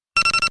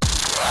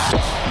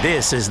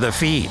This is The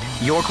Feed,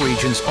 York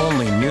Region's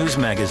only news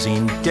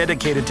magazine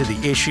dedicated to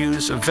the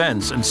issues,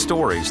 events, and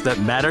stories that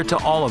matter to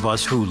all of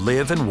us who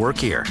live and work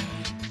here.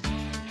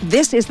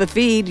 This is The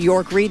Feed,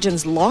 York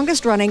Region's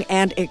longest-running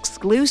and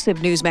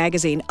exclusive news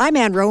magazine. I'm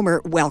Ann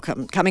Romer.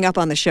 Welcome. Coming up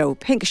on the show,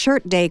 Pink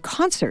Shirt Day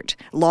concert,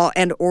 Law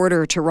and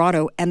Order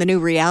Toronto, and the new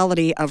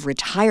reality of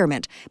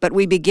retirement. But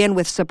we begin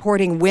with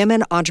supporting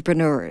women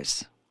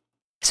entrepreneurs.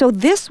 So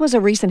this was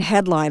a recent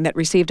headline that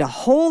received a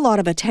whole lot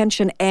of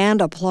attention and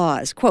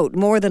applause. Quote,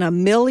 more than $1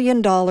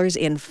 million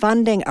in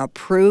funding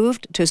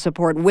approved to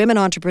support women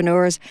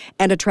entrepreneurs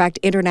and attract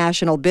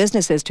international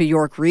businesses to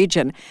York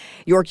Region.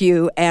 York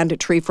U and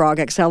Tree Frog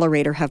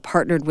Accelerator have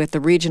partnered with the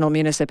regional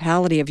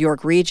municipality of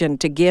York Region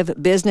to give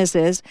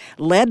businesses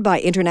led by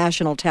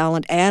international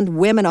talent and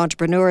women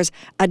entrepreneurs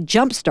a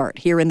jumpstart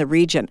here in the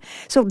region.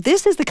 So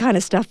this is the kind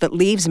of stuff that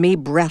leaves me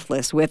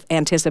breathless with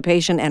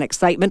anticipation and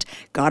excitement.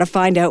 Gotta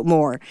find out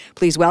more.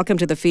 Please welcome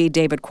to The Feed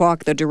David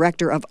Kwok, the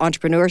Director of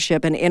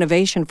Entrepreneurship and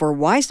Innovation for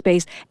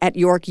Y-Space at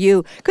York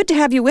U. Good to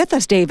have you with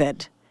us,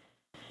 David.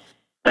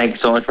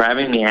 Thanks so much for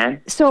having me,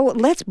 Anne. So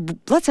let's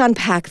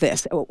unpack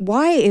this.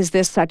 Why is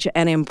this such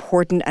an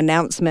important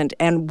announcement,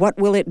 and what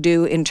will it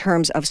do in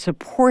terms of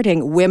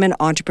supporting women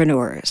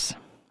entrepreneurs?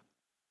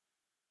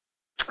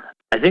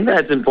 I think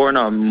that's important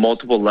on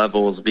multiple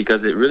levels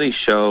because it really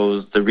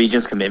shows the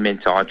region's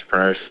commitment to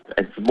entrepreneurship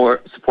and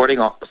supporting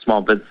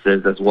small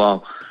businesses as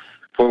well.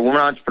 For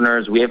women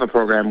entrepreneurs, we have a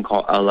program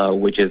called ELO,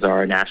 which is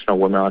our National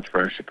Women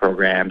Entrepreneurship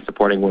Program,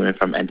 supporting women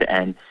from end to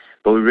end.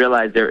 But we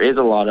realize there is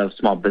a lot of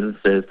small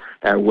businesses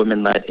that are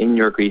women-led in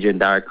York Region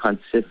that are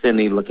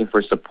consistently looking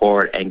for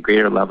support and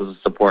greater levels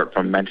of support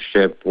from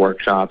mentorship,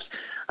 workshops,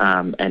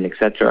 and et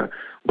cetera,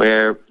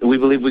 where we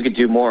believe we could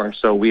do more.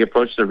 So we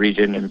approached the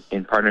region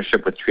in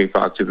partnership with Tree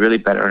Frog to really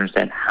better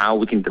understand how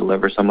we can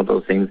deliver some of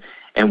those things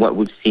and what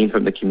we've seen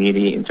from the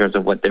community in terms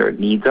of what their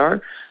needs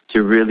are,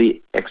 to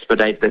really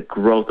expedite the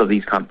growth of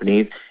these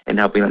companies and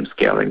helping them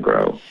scale and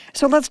grow.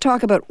 So let's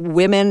talk about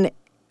women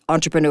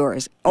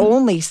entrepreneurs.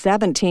 Only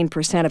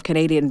 17% of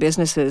Canadian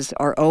businesses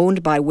are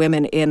owned by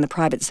women in the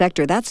private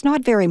sector. That's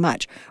not very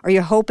much. Are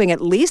you hoping, at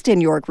least in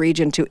York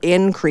Region, to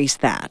increase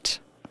that?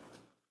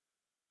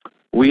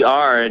 We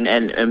are,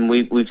 and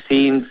we've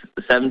seen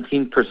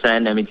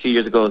 17%. I mean, 2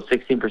 years ago, it was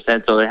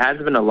 16%. So there has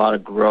been a lot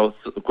of growth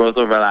over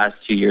the last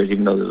 2 years,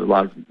 even though there's a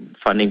lot of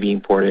funding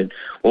being poured in.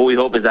 What we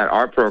hope is that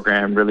our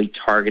program really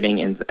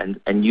targeting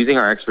and using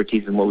our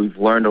expertise and what we've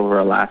learned over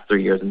the last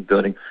 3 years in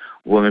building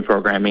women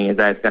programming is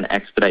that it's going to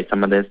expedite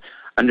some of this,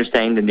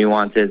 understanding the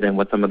nuances and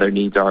what some of their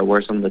needs are,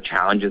 where some of the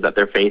challenges that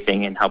they're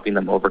facing, and helping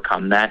them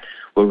overcome that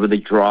will really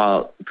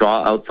draw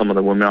out some of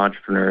the women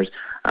entrepreneurs.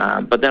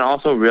 But then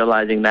also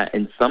realizing that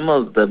in some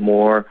of the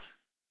more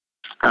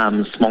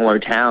smaller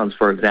towns,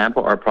 for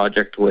example, our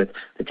project with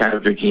the town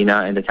of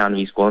Regina and the town of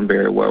East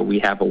Gwillimbury, where we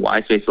have a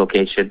Y-Space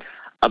location,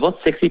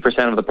 about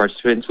 60% of the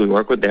participants we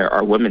work with there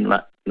are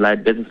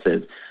women-led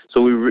businesses.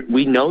 So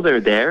we know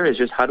they're there. It's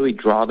just how do we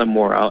draw them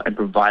more out and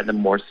provide them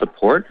more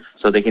support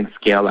so they can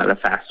scale at a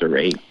faster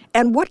rate.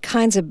 And what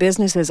kinds of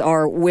businesses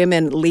are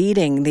women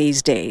leading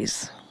these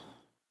days?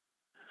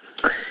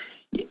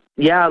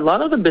 Yeah, a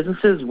lot of the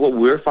businesses, what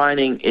we're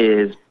finding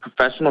is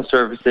professional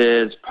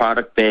services,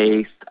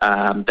 product-based.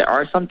 There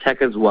are some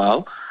tech as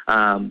well.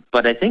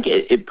 But I think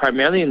it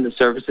primarily in the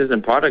services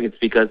and product, it's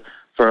because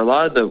for a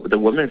lot of the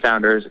women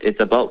founders, it's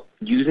about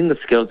using the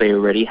skills they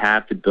already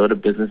have to build a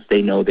business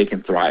they know they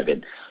can thrive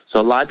in. So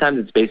a lot of times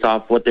it's based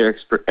off what their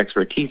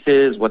expertise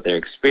is, what their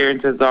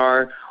experiences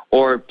are,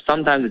 or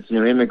sometimes it's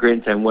new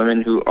immigrants and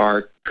women who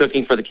are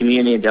cooking for the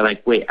community and they're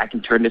like, wait, I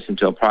can turn this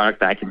into a product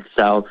that I can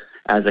sell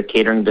as a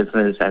catering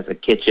business, as a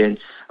kitchen,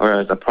 or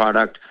as a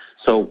product.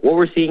 So what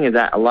we're seeing is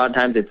that a lot of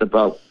times it's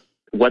about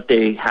what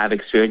they have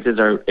experiences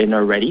in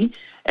already,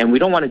 and we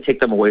don't want to take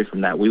them away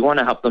from that. We want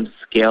to help them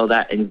scale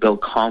that and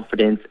build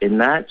confidence in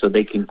that so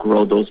they can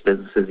grow those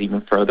businesses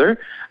even further.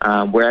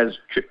 Whereas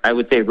I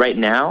would say right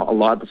now, a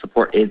lot of the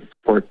support is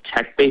for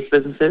tech-based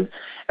businesses,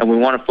 and we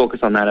want to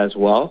focus on that as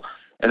well.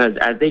 And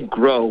as they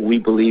grow, we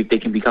believe they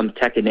can become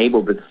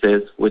tech-enabled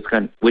businesses,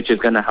 which is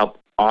going to help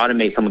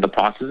automate some of the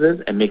processes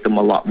and make them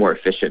a lot more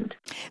efficient.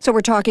 So we're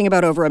talking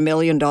about over $1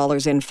 million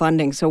in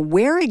funding. So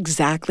where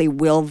exactly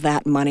will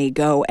that money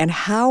go, and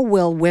how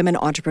will women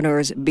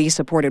entrepreneurs be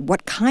supported?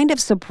 What kind of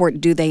support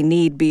do they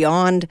need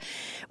beyond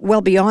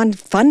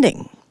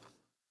funding?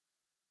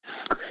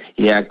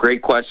 Yeah,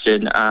 great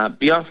question.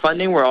 Beyond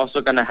funding, we're also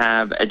going to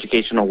have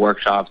educational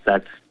workshops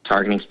that's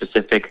targeting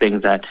specific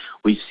things that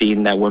we've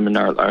seen that women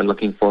are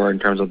looking for in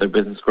terms of their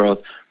business growth,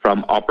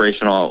 from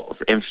operational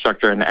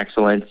infrastructure and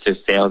excellence to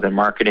sales and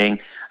marketing,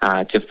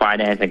 to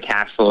finance and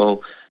cash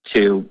flow,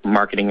 to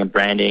marketing and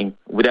branding.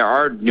 There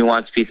are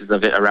nuanced pieces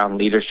of it around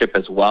leadership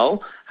as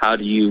well. How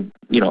do you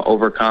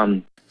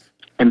overcome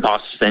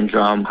imposter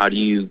syndrome? How do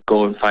you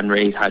go and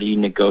fundraise? How do you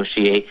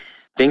negotiate?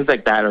 Things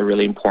like that are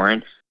really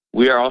important.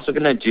 We are also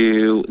going to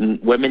do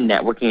women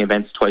networking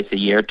events twice a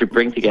year to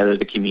bring together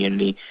the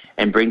community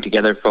and bring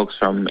together folks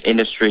from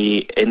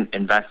industry,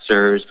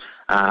 investors,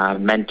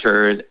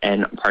 mentors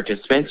and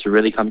participants to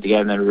really come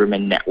together in a room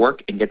and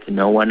network and get to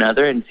know one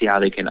another and see how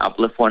they can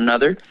uplift one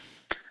another.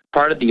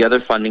 Part of the other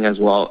funding as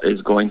well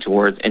is going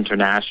towards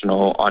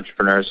international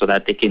entrepreneurs so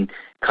that they can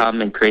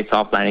come and create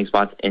soft landing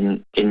spots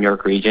in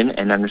York Region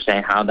and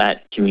understand how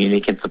that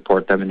community can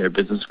support them in their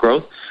business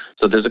growth.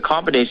 So there's a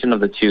combination of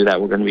the two that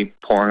we're going to be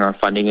pouring our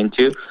funding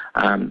into.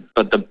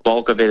 But the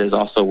bulk of it is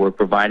also we're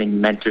providing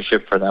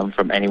mentorship for them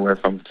from anywhere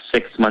from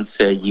 6 months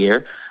to a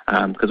year.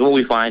 Because what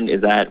we find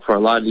is that for a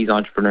lot of these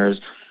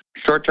entrepreneurs,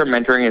 short-term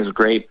mentoring is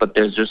great, but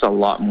there's just a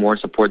lot more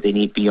support they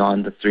need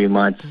beyond the 3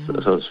 months.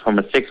 So from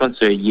a 6 months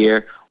to a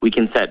year, we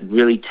can set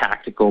really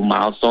tactical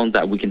milestones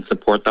that we can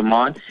support them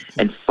on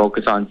and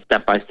focus on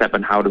step-by-step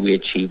on how do we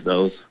achieve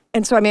those.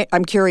 And so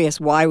I'm curious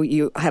why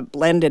you have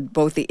blended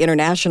both the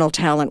international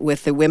talent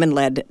with the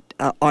women-led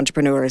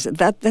entrepreneurs.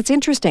 That's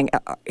interesting.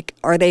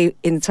 Are they,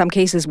 in some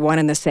cases, one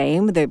and the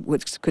same?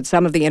 Could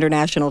some of the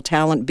international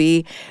talent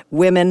be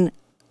women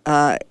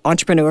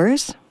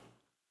entrepreneurs?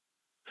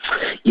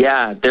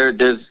 Yeah,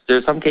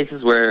 there's some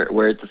cases where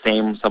it's the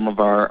same. Some of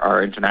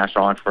our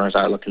international entrepreneurs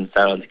are looking to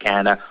settle into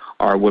Canada,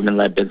 are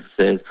women-led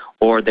businesses,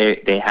 or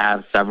they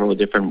have several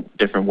different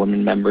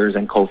women members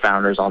and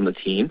co-founders on the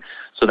team.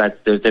 So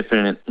there's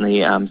definitely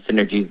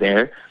synergies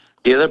there.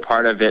 The other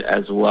part of it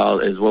as well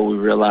is what we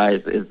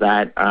realize is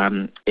that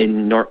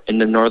in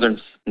the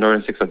northern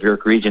six of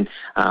York Region,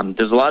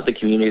 there's a lot of the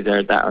communities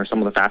there that are some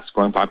of the fastest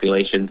growing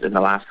populations in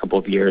the last couple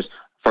of years.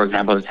 For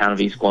example, the town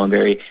of East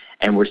Gwillimbury,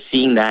 and we're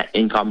seeing that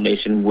in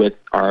combination with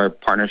our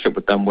partnership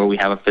with them where we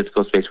have a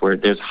physical space where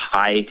there's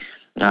high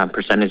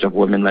percentage of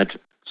women-led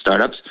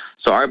startups.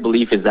 So our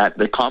belief is that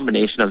the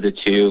combination of the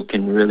two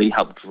can really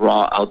help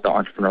draw out the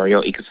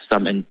entrepreneurial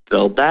ecosystem and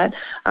build that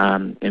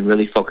and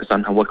really focus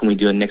on what can we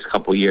do in the next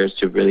couple of years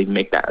to really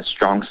make that a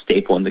strong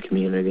staple in the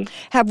community.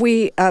 Have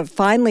we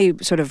finally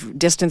sort of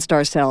distanced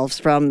ourselves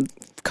from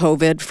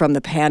COVID, from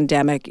the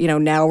pandemic?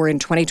 Now we're in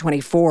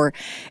 2024.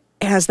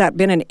 Has that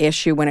been an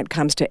issue when it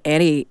comes to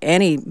any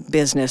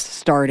business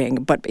starting,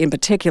 but in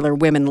particular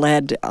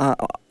women-led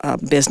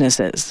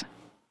businesses?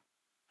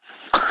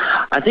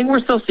 I think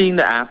we're still seeing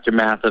the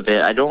aftermath of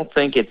it. I don't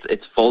think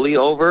it's fully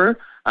over.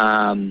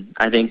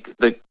 I think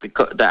the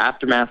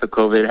aftermath of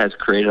COVID has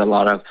created a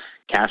lot of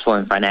cash flow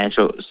and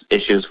financial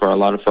issues for a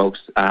lot of folks.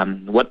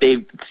 What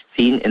they've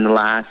seen in the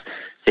last,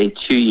 say,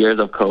 2 years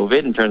of COVID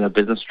in terms of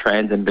business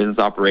trends and business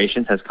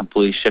operations has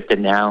completely shifted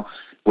now,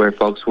 where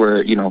folks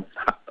were,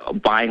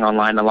 buying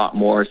online a lot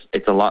more.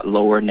 It's a lot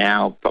lower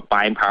now, but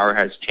buying power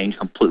has changed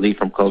completely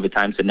from COVID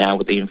times to now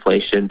with the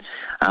inflation.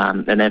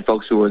 And then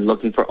folks who were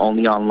looking for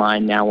only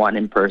online now want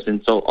in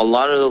person. So a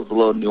lot of those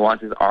little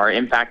nuances are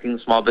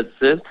impacting small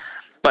businesses.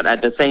 But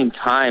at the same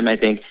time, I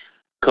think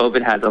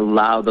COVID has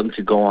allowed them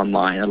to go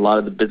online. A lot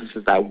of the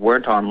businesses that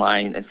weren't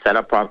online and set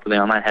up properly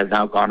online have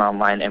now gone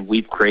online, and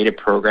we've created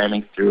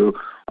programming through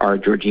our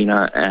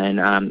Georgina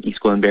and East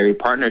Gwillimbury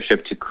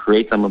partnership to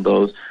create some of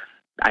those.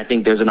 I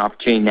think there's an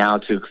opportunity now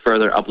to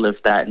further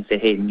uplift that and say,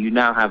 hey, you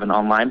now have an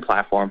online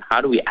platform.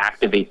 How do we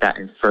activate that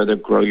and further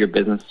grow your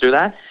business through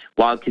that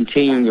while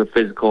continuing your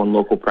physical and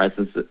local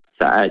presence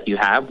that you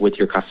have with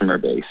your customer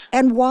base?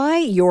 And why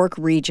York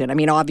Region? I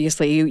mean,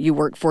 obviously you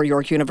work for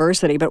York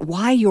University, but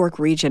why York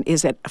Region?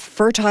 Is it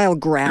fertile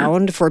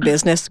ground for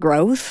business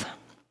growth?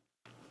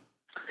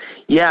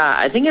 Yeah,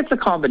 I think it's a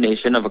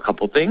combination of a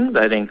couple things.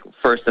 I think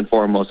first and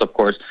foremost, of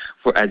course,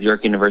 at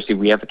York University,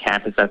 we have a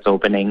campus that's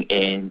opening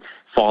in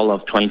fall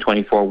of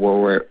 2024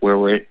 where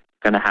we're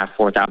going to have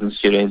 4,000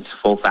 students,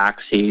 full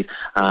faculty.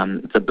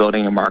 It's a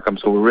building in Markham,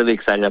 so we're really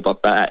excited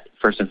about that,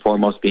 first and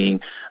foremost being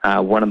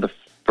one of the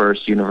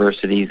first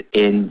universities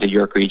in the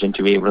York region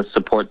to be able to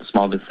support the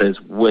small businesses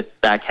with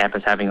that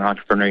campus having an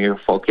entrepreneurial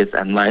focus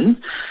and lens.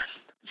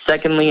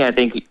 Secondly, I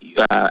think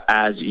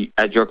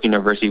at York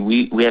University,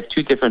 we have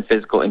 2 different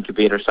physical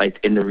incubator sites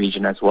in the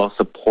region as well,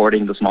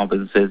 supporting the small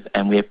businesses,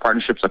 and we have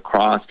partnerships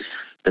across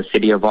the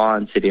city of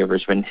Vaughan, city of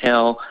Richmond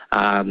Hill,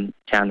 town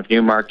of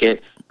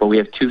Newmarket, but we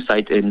have 2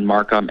 sites in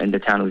Markham and the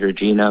town of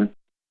Georgina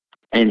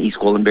and East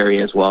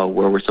Gwillimbury as well,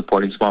 where we're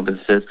supporting small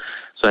businesses.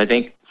 So I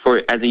think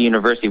as a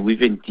university, we've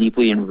been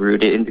deeply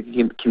enrooted into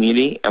the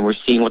community, and we're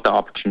seeing what the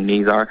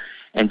opportunities are.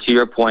 And to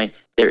your point,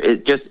 there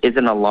just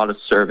isn't a lot of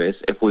service.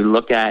 If we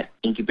look at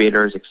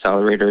incubators,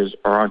 accelerators,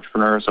 or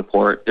entrepreneur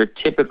support, they're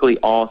typically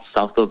all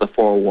south of the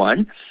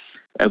 401.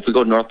 If we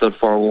go north of the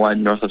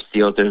 401, north of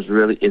Steele, there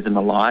really isn't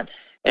a lot.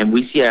 And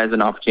we see it as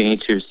an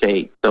opportunity to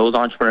say those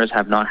entrepreneurs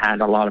have not had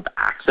a lot of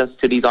access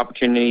to these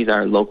opportunities that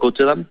are local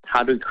to them.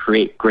 How do we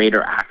create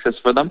greater access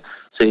for them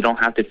so they don't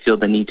have to feel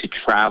the need to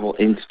travel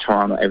into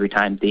Toronto every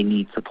time they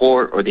need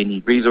support or they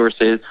need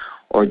resources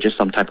or just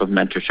some type of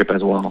mentorship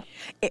as well.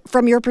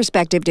 From your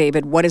perspective,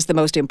 David, what is the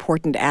most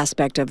important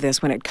aspect of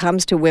this when it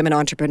comes to women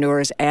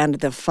entrepreneurs and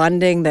the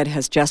funding that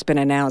has just been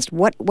announced?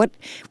 What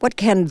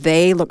can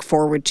they look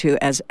forward to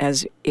as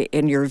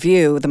in your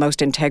view, the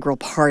most integral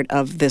part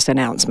of this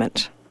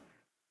announcement?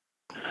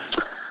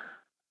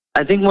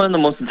 I think one of the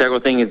most integral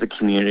things is the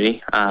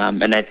community.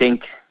 And I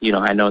think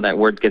I know that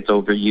word gets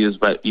overused,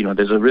 but,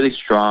 there's a really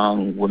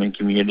strong women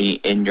community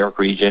in York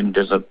Region.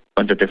 There's a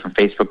bunch of different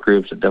Facebook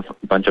groups, a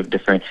bunch of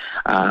different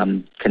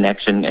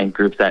connection and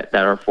groups that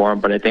are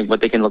formed. But I think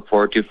what they can look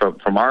forward to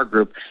from our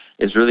group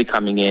is really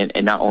coming in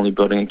and not only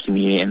building a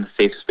community and a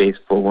safe space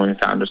for women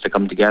founders to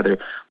come together,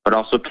 but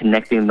also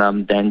connecting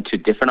them then to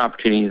different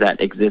opportunities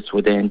that exist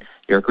within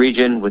York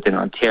Region, within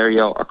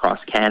Ontario, across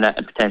Canada,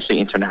 and potentially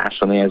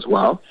internationally as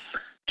well.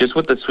 Just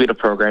with the suite of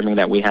programming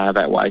that we have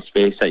at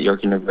Y-Space at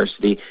York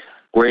University,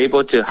 we're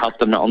able to help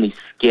them not only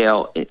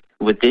scale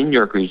within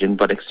York Region,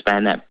 but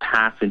expand that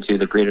path into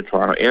the Greater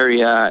Toronto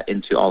Area,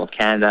 into all of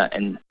Canada,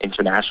 and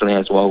internationally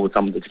as well with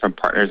some of the different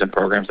partners and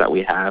programs that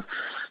we have.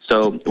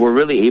 So we're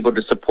really able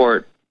to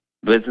support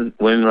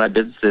women-led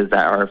businesses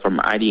that are from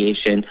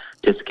ideation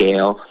to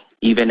scale,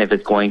 even if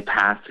it's going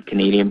past the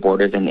Canadian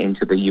borders and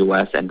into the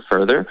U.S. and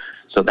further.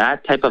 So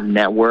that type of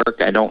network,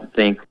 I don't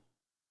think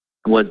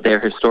was there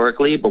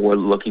historically, but we're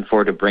looking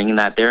forward to bringing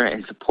that there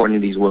and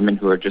supporting these women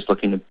who are just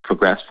looking to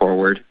progress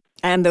forward.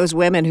 And those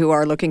women who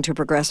are looking to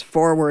progress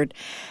forward,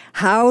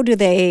 how do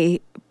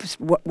they,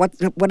 what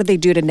do they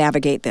do to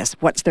navigate this?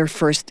 What's their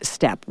first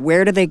step?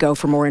 Where do they go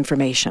for more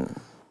information?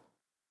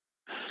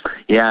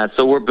 Yeah,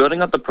 so we're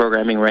building up the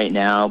programming right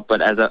now,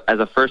 but as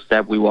a first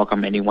step, we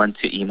welcome anyone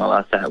to email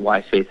us at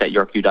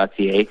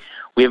yspace@yorku.ca.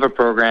 We have a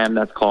program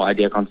that's called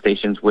Idea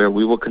Consultations, where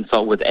we will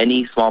consult with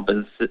any small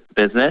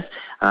business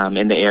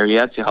in the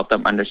area to help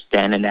them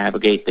understand and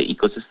navigate the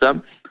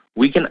ecosystem.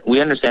 We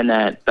understand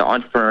that the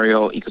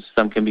entrepreneurial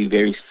ecosystem can be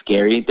very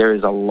scary. There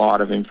is a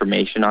lot of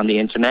information on the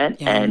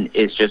internet, and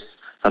it's just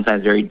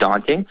sometimes very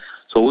daunting.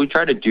 So what we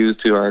try to do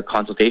through our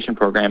consultation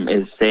program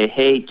is say,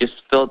 hey, just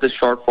fill out this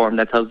short form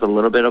that tells a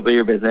little bit about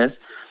your business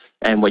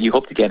and what you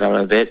hope to get out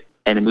of it.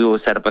 And we will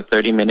set up a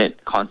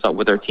 30-minute consult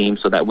with our team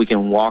so that we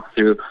can walk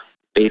through,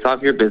 based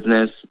off your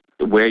business,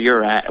 where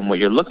you're at and what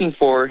you're looking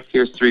for.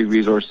 Here's 3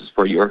 resources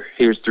for you, or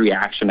here's 3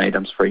 action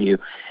items for you.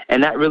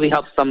 And that really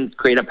helps them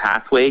create a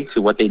pathway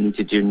to what they need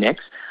to do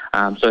next.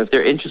 So if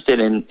they're interested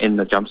in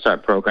the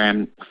Jumpstart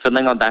program,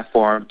 filling out that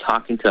form,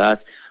 talking to us,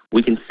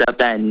 we can set up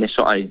that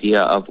initial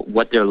idea of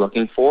what they're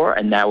looking for,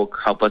 and that will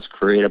help us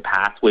create a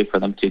pathway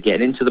for them to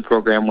get into the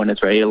program when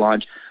it's ready to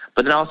launch,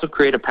 but then also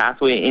create a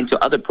pathway into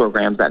other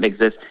programs that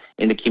exist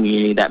in the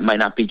community that might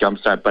not be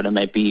Jumpstart, but it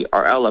might be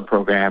our Ella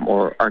program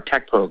or our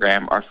tech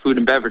program, our food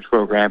and beverage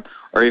program,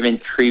 or even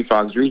Tree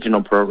Frogs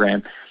regional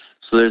program.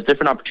 So there's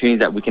different opportunities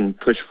that we can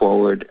push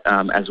forward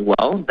as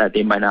well that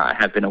they might not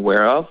have been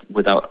aware of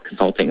without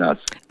consulting us.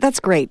 That's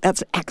great.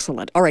 That's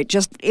excellent. All right,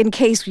 just in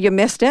case you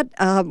missed it,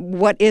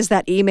 what is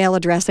that email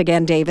address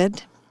again,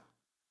 David?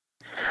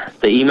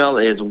 The email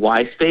is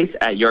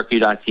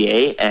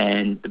yspace@yorku.ca,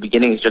 and the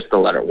beginning is just the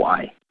letter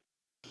Y.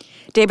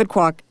 David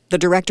Kwok, the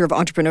Director of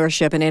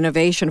Entrepreneurship and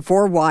Innovation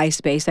for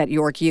Y-Space at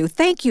York U.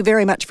 Thank you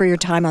very much for your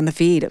time on the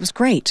feed. It was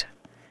great.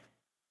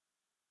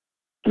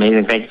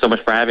 Amazing. Thank you so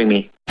much for having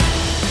me.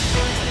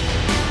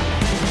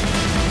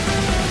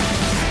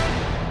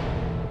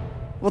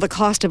 Well, the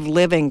cost of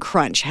living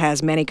crunch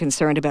has many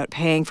concerned about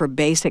paying for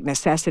basic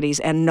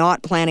necessities and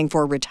not planning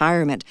for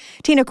retirement.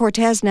 Tina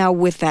Cortez now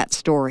with that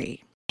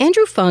story.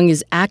 Andrew Fung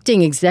is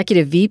Acting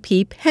Executive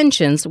VP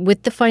Pensions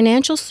with the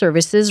Financial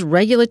Services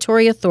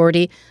Regulatory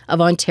Authority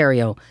of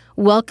Ontario.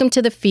 Welcome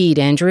to the feed,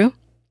 Andrew.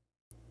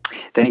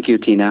 Thank you,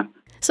 Tina.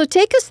 So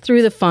take us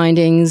through the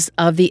findings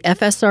of the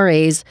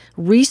FSRA's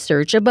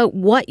research about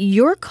what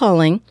you're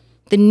calling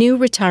the new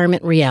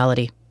retirement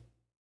reality.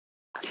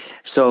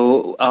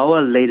 So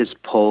our latest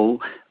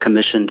poll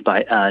commissioned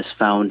by us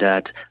found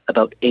that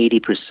about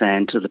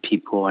 80% of the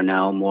people are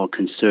now more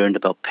concerned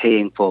about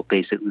paying for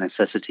basic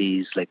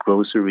necessities like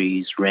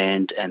groceries,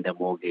 rent, and their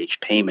mortgage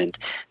payment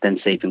than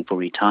saving for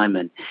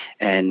retirement.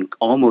 And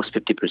almost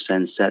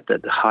 50% said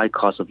that the high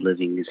cost of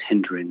living is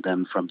hindering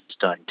them from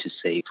starting to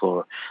save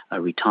for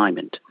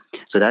retirement.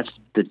 So that's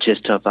the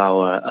gist of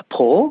our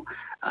poll.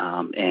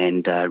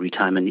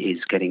 Retirement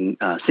is getting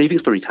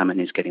savings for retirement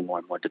is getting more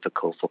and more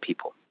difficult for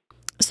people.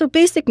 So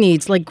basic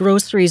needs like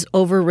groceries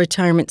over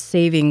retirement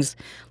savings,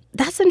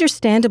 that's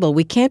understandable.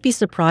 We can't be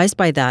surprised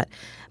by that.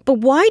 But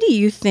why do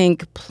you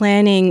think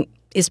planning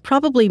is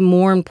probably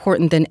more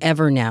important than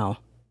ever now?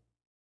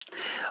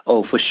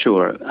 Oh, for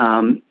sure.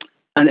 And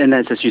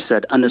as you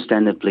said,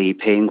 understandably,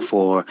 paying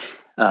for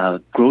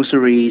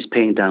groceries,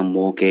 paying down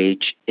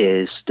mortgage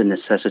is the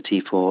necessity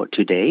for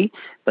today,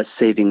 but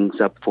savings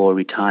up for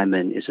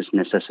retirement is a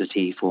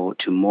necessity for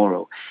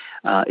tomorrow.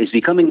 It's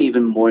becoming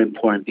even more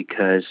important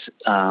because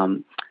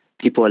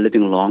people are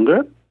living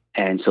longer,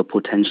 and so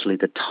potentially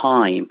the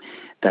time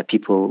that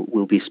people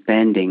will be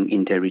spending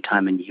in their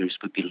retirement years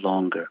would be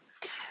longer.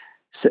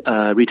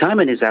 So,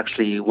 retirement is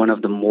actually one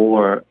of the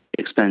more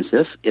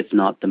expensive, if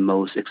not the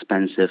most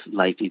expensive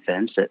life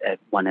events that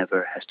one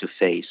ever has to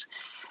face.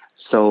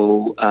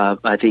 So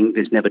I think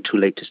it's never too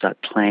late to start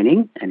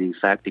planning. And in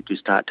fact, if you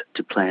start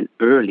to plan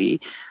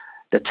early,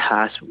 the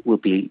task will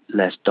be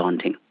less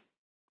daunting.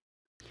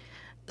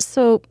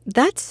 So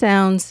that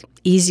sounds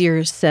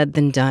easier said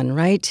than done,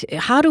 right?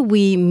 How do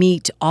we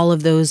meet all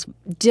of those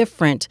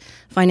different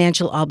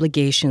financial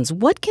obligations?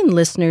 What can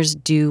listeners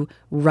do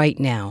right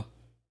now?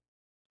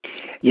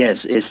 Yes,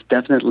 it's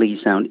definitely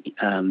sound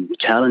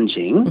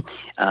challenging.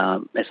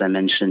 As I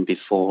mentioned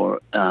before,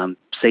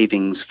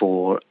 savings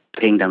for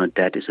paying down a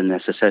debt is a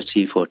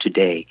necessity for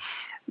today.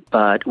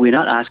 But we're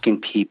not asking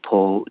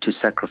people to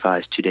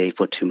sacrifice today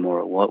for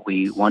tomorrow. What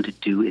we want to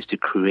do is to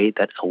create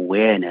that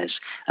awareness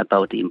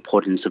about the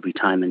importance of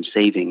retirement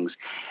savings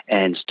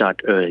and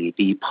start early.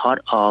 Be part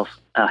of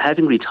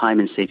having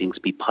retirement savings,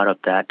 be part of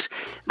that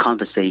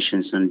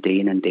conversations on day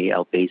in and day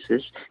out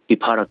basis, be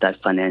part of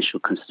that financial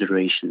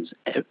considerations.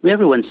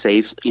 Everyone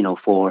saves,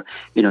 for,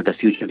 the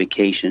future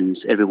vacations.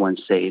 Everyone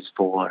saves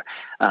for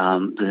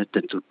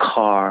the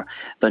car,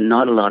 but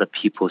not a lot of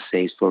people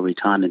save for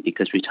retirement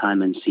because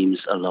retirement seems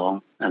a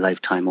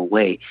lifetime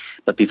away.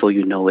 But before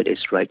you know it,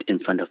 it's right in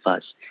front of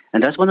us.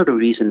 And that's one of the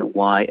reasons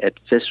why at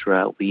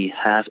FISRA we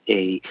have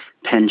a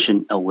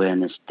Pension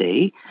Awareness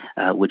Day,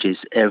 which is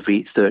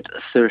every third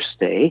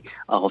Thursday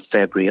of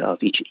February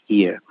of each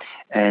year.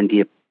 And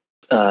the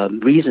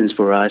reasons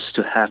for us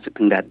to have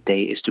that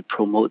day is to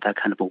promote that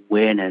kind of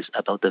awareness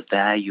about the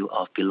value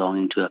of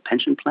belonging to a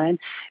pension plan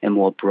and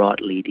more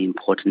broadly the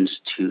importance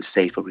to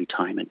save for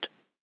retirement.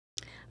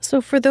 So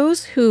for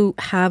those who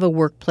have a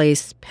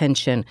workplace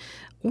pension,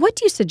 what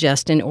do you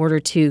suggest in order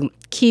to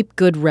keep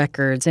good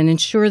records and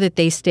ensure that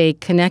they stay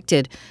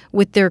connected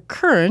with their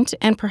current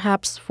and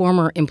perhaps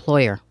former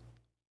employer?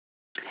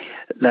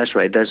 That's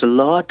right. There's a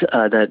lot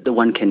that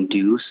one can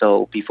do.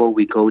 So before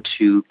we go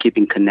to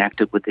keeping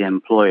connected with the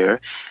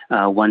employer,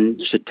 one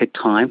should take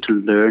time to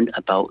learn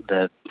about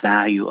the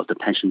value of the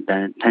pension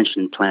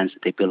plans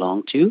that they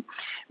belong to.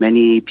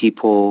 Many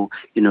people,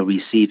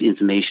 receive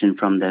information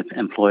from their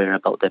employer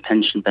about their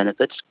pension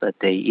benefits, but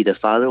they either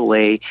file it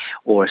away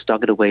or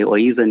stock it away or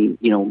even,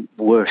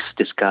 worse,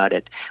 discard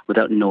it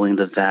without knowing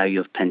the value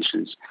of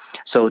pensions.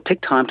 So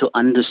take time to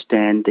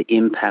understand the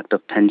impact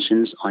of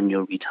pensions on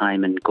your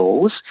retirement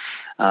goals.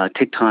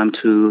 Take time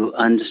to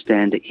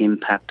understand the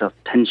impact of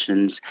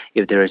pensions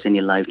if there is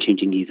any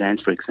life-changing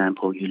events. For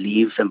example, you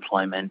leave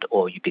employment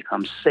or you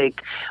become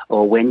sick,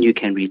 or when you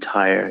can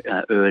retire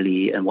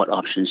early and what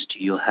options do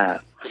you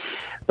have.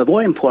 But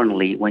more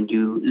importantly, when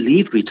you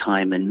leave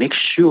retirement, make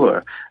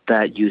sure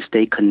that you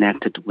stay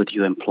connected with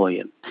your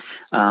employer.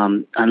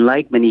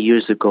 Unlike many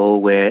years ago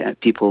where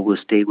people will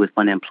stay with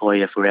one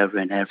employer forever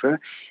and ever,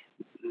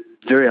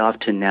 very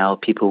often now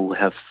people will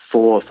have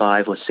 4 or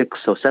 5 or 6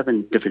 or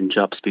 7 different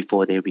jobs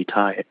before they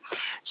retire.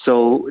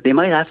 So they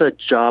might have a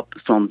job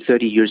from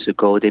 30 years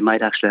ago. They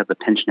might actually have a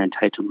pension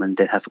entitlement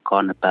they have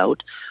forgotten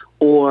about.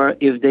 Or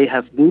if they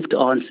have moved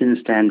on since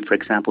then, for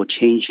example,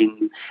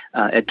 changing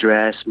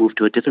address, moved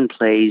to a different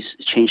place,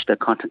 changed their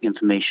contact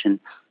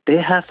information, they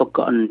have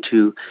forgotten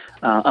to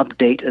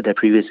update their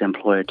previous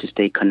employer to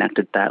stay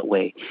connected that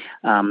way.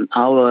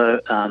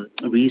 Our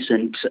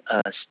recent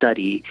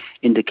study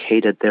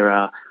indicated there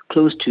are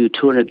close to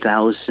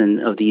 200,000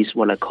 of these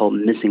what I call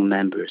missing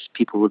members,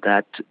 people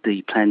that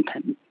the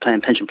pension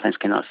plans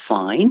cannot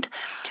find.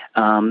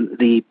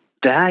 The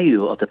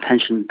value of the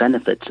pension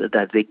benefits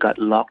that they got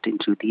locked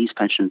into these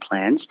pension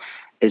plans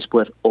is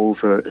worth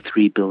over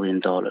 $3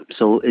 billion.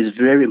 So it's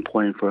very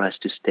important for us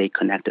to stay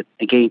connected.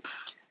 Again,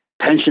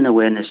 Pension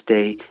Awareness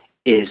Day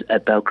is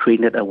about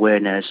creating that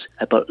awareness,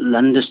 about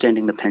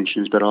understanding the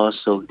pensions, but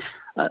also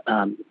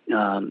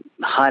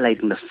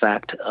highlighting the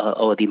fact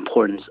or the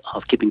importance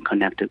of keeping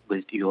connected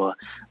with your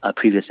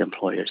previous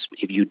employers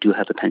if you do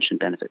have the pension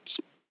benefits.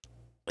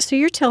 So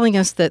you're telling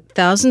us that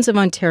thousands of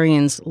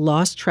Ontarians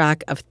lost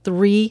track of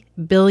 $3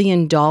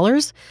 billion.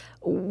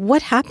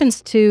 What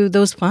happens to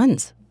those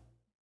funds?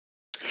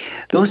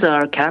 Those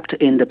are kept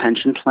in the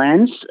pension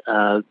plans,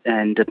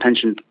 and the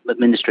pension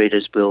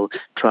administrators will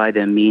try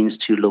their means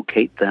to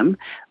locate them.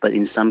 But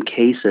in some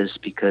cases,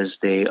 because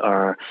they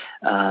are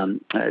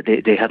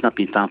they have not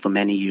been found for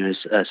many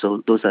years,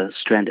 so those are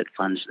stranded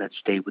funds that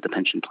stay with the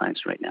pension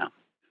plans right now.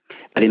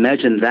 But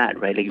imagine that,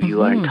 right? Like if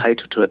you are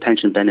entitled to a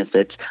pension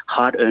benefit,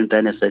 hard-earned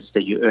benefits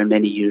that you earned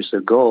many years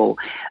ago,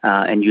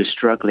 and you're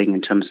struggling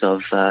in terms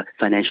of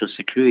financial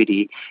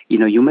security,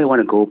 you may want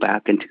to go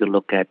back and take a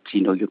look at,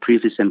 your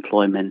previous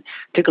employment,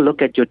 take a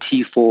look at your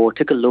T4,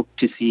 take a look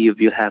to see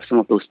if you have some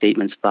of those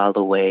statements filed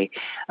away,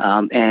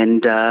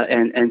 and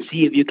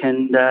see if you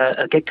can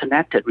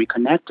get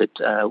reconnected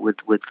with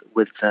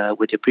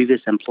your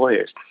previous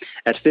employers.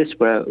 At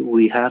FISRA,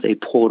 we have a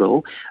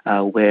portal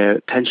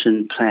where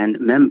pension plan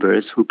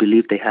members who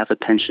believe they have a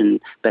pension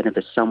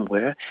benefit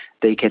somewhere,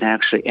 they can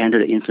actually enter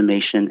the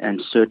information and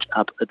search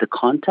up the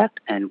contact,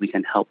 and we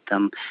can help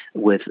them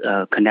with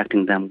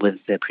connecting them with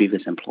their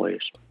previous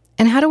employers.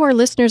 And how do our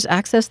listeners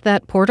access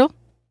that portal?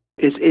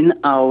 It's in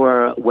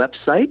our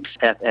website,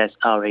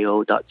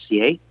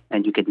 fsrao.ca,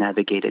 and you can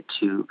navigate it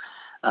to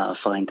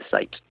find the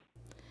site.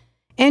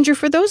 Andrew,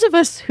 for those of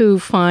us who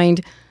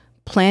find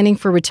planning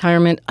for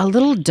retirement a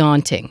little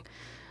daunting,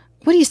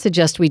 what do you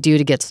suggest we do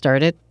to get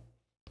started?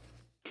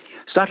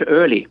 Start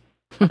early.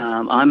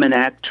 I'm an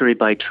actuary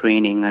by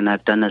training, and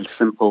I've done a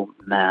simple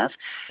math.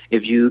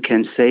 If you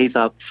can save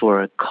up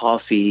for a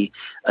coffee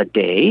a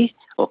day,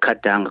 or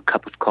cut down a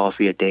cup of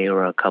coffee a day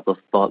or a cup of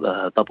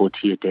bubble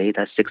tea a day,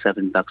 that's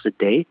 $6-7 a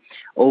day.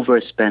 Over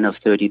a span of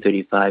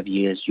 35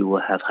 years, you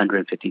will have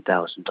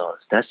 $150,000.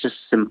 That's just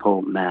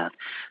simple math.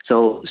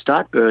 So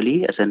start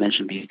early. As I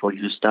mentioned before,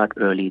 you start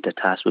early, the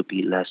task would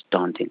be less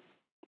daunting.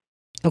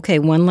 Okay,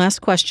 one last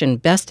question.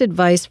 Best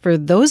advice for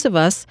those of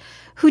us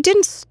who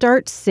didn't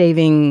start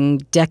saving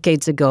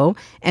decades ago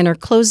and are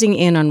closing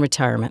in on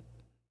retirement.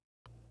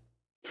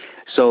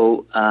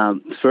 So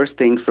first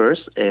thing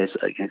first is,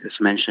 as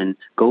mentioned,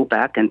 go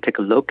back and take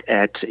a look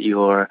at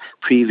your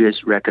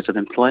previous records of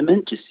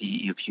employment to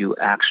see if you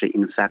actually,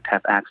 in fact,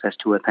 have access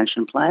to a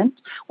pension plan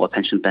or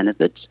pension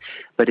benefits.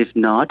 But if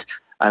not,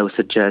 I would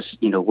suggest,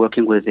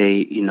 working with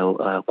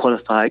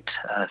qualified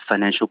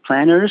financial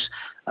planners,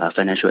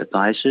 financial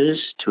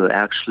advisors to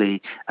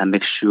actually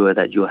make sure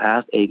that you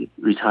have a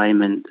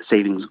retirement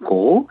savings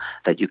goal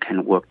that you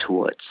can work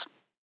towards.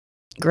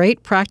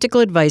 Great practical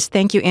advice.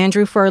 Thank you,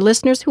 Andrew. For our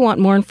listeners who want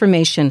more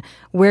information,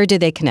 where do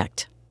they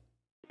connect?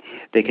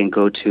 They can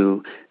go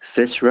to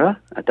FISRA,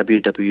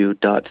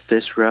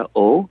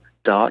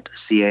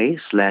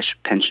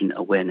 www.fisrao.ca/pension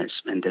awareness.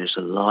 And there's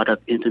a lot of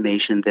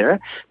information there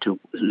to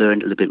learn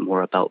a little bit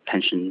more about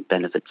pension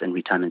benefits and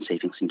retirement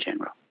savings in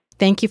general.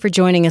 Thank you for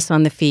joining us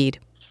on The Feed.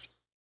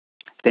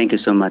 Thank you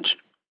so much.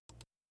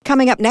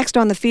 Coming up next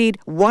on The Feed,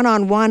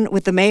 one-on-one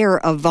with the mayor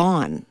of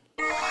Vaughan.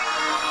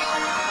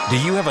 Do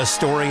you have a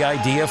story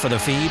idea for The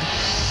Feed?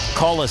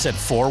 Call us at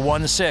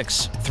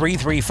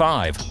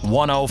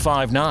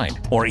 416-335-1059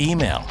 or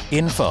email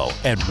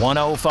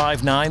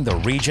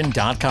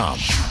info@1059theregion.com.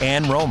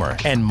 Ann Romer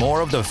and more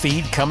of The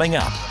Feed coming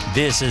up.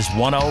 This is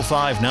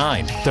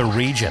 1059 The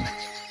Region.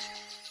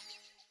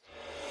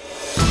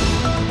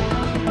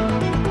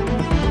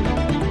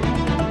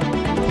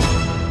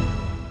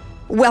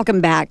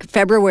 Welcome back.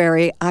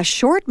 February, a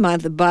short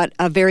month, but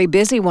a very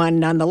busy one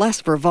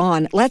nonetheless for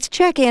Vaughan. Let's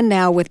check in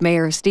now with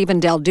Mayor Stephen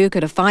Del Duca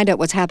to find out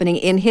what's happening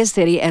in his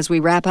city as we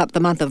wrap up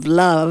the month of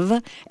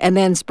love and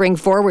then spring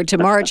forward to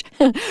March.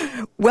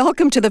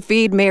 Welcome to The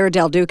Feed, Mayor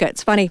Del Duca.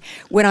 It's funny,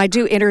 when I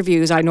do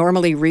interviews, I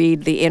normally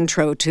read the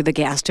intro to the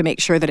guest to make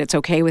sure that it's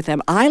okay with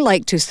them. I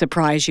like to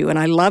surprise you, and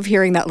I love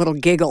hearing that little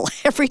giggle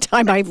every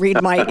time I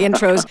read my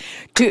intros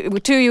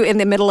to you in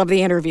the middle of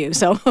the interview.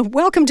 So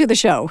welcome to the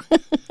show.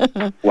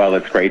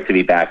 Well, it's great to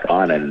be back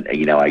on, and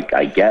I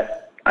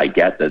get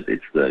that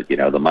it's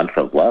the month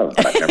of love,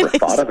 but I've never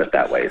thought of it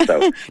that way.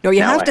 So no, I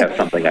have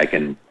something I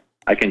can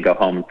go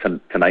home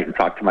tonight and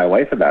talk to my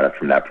wife about it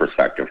from that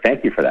perspective.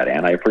 Thank you for that,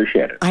 Ann. I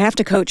appreciate it. I have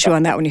to coach you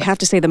on that one. You have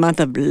to say the month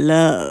of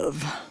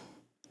love.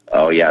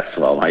 Oh, yes.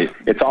 Well,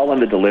 it's all in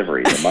the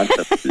delivery. The month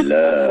of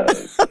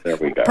love. There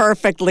we go.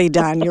 Perfectly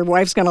done. Your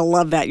wife's going to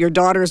love that. Your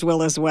daughters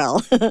will as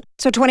well.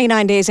 So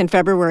 29 days in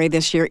February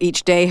this year,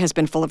 each day has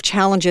been full of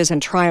challenges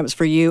and triumphs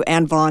for you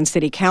and Vaughan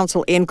City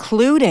Council,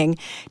 including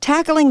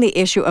tackling the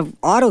issue of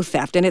auto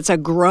theft. And it's a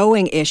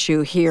growing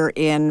issue here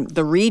in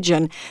the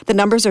region. The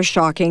numbers are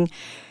shocking.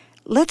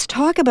 Let's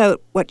talk about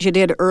what you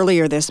did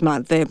earlier this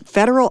month. The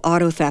Federal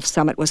Auto Theft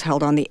Summit was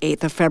held on the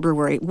 8th of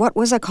February. What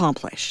was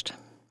accomplished?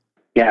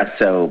 Yeah,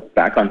 so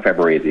back on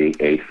February the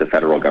 8th, the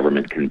federal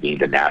government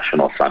convened a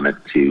national summit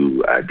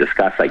to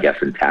discuss,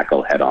 and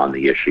tackle head-on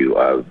the issue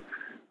of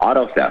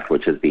auto theft,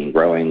 which has been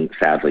growing,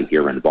 sadly,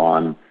 here in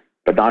Vaughan,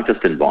 but not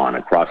just in Vaughan,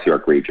 across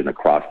York Region,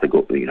 across the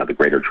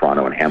Greater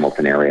Toronto and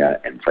Hamilton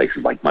area, and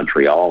places like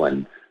Montreal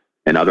and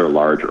other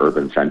large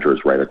urban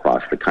centers right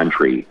across the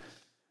country.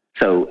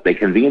 So they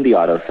convened the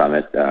auto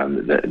summit,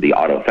 the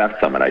auto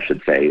theft summit, I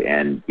should say,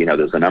 and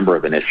there's a number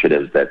of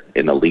initiatives that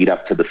in the lead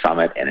up to the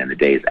summit and in the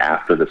days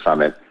after the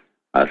summit,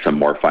 some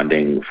more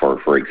funding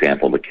for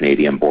example, the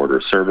Canadian Border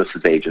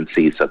Services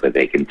Agency, so that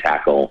they can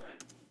tackle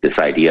this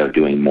idea of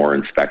doing more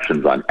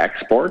inspections on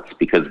exports,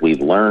 because we've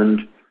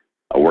learned,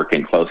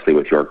 working closely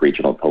with York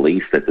Regional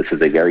Police, that this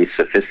is a very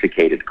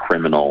sophisticated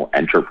criminal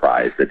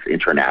enterprise that's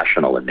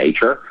international in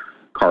nature.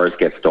 Cars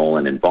get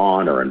stolen in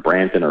Vaughan or in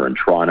Brampton or in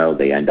Toronto.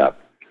 They end up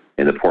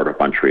in the port of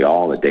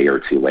Montreal a day or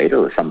two later,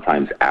 or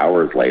sometimes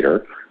hours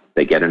later.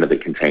 They get into the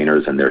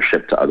containers and they're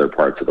shipped to other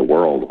parts of the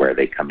world where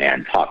they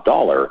command top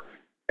dollar.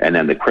 And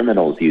then the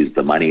criminals use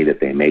the money that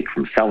they make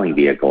from selling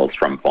vehicles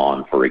from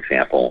Vaughan, for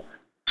example,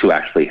 to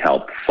actually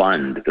help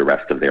fund the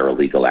rest of their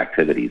illegal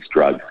activities,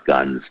 drugs,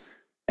 guns,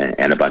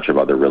 and a bunch of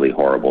other really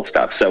horrible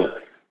stuff. So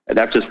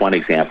that's just one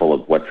example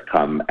of what's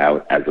come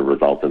out as a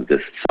result of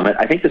this summit.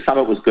 I think the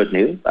summit was good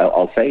news.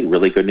 I'll say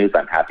really good news.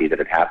 I'm happy that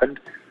it happened.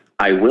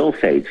 I will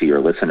say to your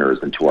listeners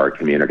and to our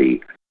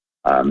community,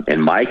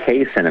 in my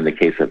case and in the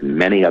case of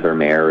many other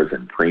mayors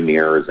and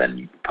premiers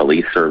and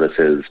police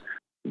services,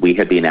 we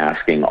have been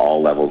asking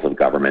all levels of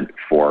government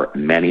for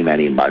many,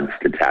 many months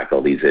to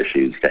tackle these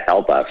issues, to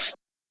help us.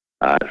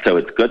 So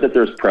it's good that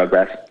there's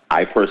progress.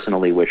 I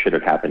personally wish it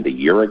had happened a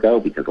year ago,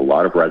 because a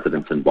lot of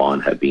residents in Vaughan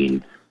have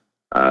been,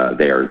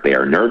 they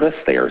are nervous,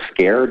 they are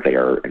scared, they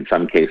are in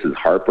some cases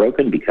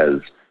heartbroken,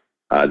 because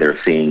they're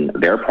seeing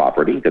their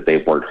property that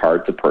they've worked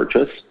hard to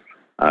purchase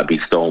be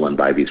stolen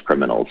by these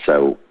criminals.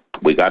 So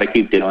we got to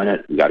keep doing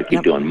it. We got to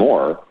keep doing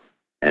more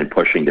and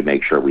pushing to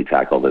make sure we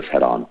tackle this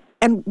head on.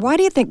 And why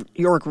do you think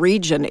York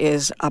Region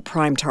is a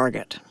prime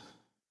target?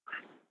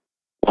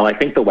 Well, I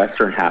think the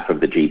western half of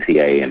the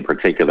GTA in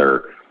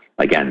particular,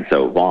 again,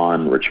 so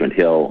Vaughan, Richmond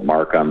Hill,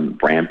 Markham,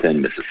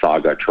 Brampton,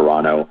 Mississauga,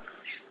 Toronto.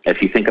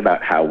 If you think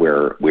about how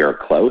we're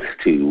close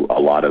to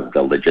a lot of the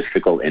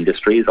logistical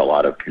industries, a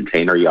lot of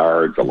container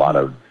yards, a lot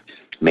of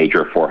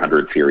major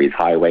 400 series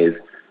highways,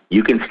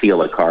 you can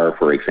steal a car,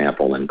 for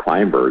example, in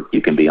Kleinburg.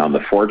 You can be on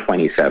the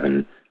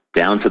 427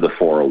 down to the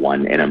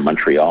 401 and in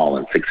Montreal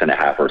in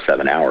 6.5 or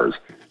 7 hours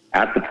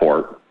at the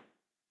port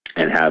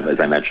and have, as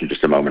I mentioned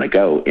just a moment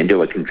ago,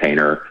 into a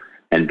container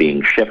and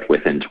being shipped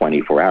within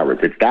 24 hours.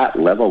 It's that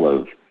level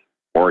of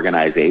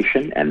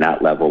organization and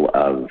that level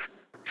of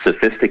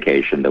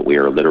sophistication that we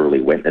are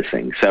literally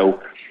witnessing.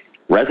 So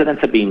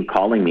residents have been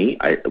calling me.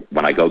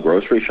 When I go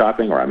grocery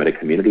shopping or I'm at a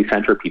community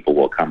center, people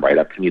will come right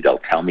up to me. They'll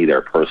tell me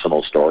their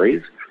personal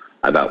stories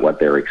about what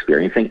they're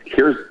experiencing.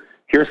 Here's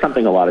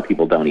something a lot of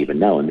people don't even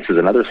know, and this is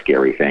another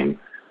scary thing.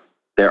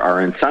 There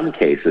are, in some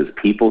cases,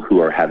 people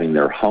who are having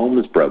their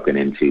homes broken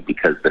into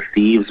because the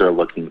thieves are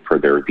looking for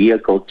their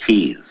vehicle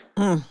keys.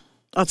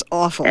 That's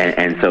awful.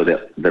 And so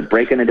they're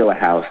breaking into a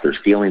house, they're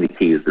stealing the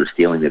keys, they're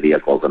stealing the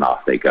vehicles, and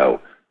off they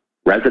go.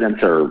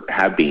 Residents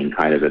have been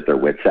kind of at their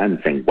wits'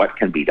 end saying, what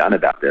can be done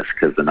about this?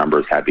 Because the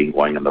numbers have been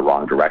going in the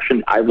wrong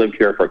direction. I've lived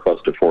here for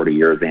close to 40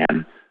 years,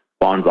 and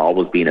Vaughan's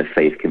always been a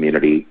safe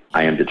community.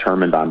 I am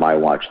determined on my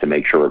watch to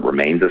make sure it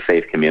remains a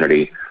safe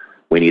community.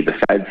 We need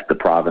the feds, the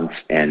province,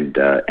 and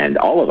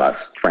all of us,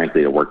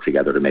 frankly, to work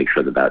together to make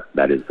sure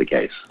that is the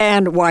case.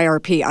 And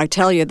YRP, I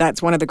tell you,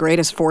 that's one of the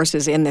greatest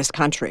forces in this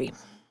country.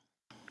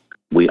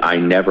 I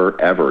never,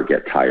 ever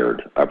get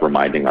tired of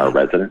reminding our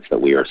residents that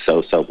we are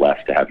so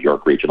blessed to have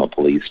York Regional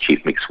Police, Chief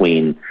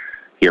McSween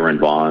here in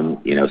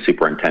Vaughan,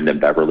 Superintendent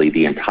Beverly,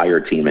 the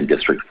entire team in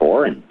District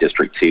 4 and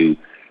District 2.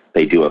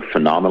 They do a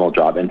phenomenal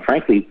job. And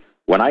frankly,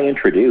 when I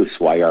introduce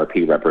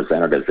YRP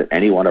representatives at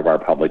any one of our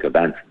public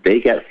events, they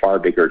get far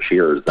bigger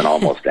cheers than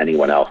almost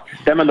anyone else.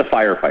 Them and the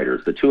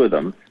firefighters, the two of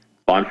them.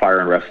 Vaughan Fire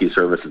and Rescue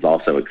Service is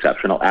also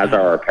exceptional, as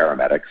are our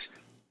paramedics.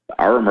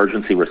 Our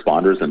emergency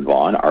responders in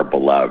Vaughan are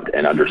beloved,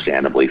 and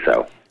understandably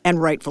so.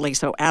 And rightfully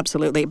so,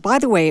 absolutely. By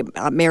the way,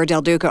 Mayor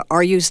Del Duca,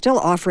 are you still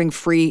offering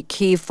free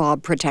key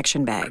fob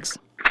protection bags?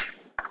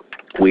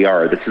 We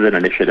are. This is an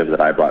initiative that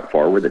I brought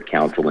forward that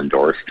Council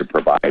endorsed to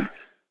provide.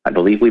 I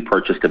believe we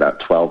purchased about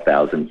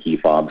 12,000 key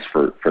fobs.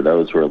 For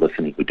those who are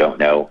listening who don't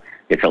know,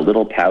 it's a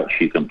little pouch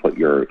you can put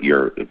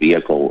your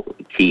vehicle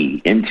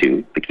key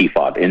into, the key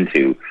fob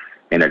into,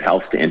 and it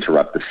helps to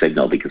interrupt the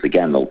signal because,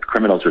 again, the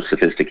criminals are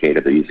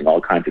sophisticated. They're using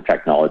all kinds of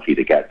technology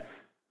to get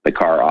the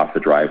car off the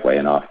driveway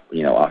and off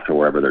to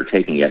wherever they're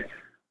taking it.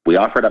 We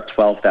offered up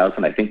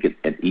 12,000. I think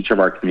at each of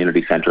our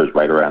community centers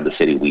right around the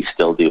city, we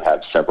still do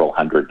have several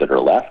hundred that are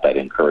left. I'd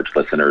encourage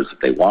listeners, if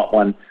they want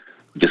one,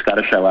 you just got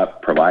to show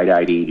up, provide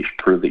ID, you should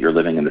prove that you're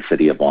living in the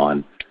city of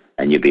Vaughan,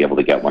 and you'll be able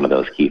to get one of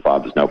those key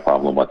fobs, no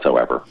problem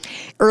whatsoever.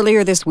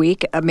 Earlier this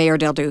week, Mayor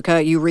Del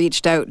Duca, you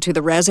reached out to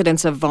the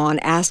residents of Vaughan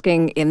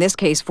asking, in this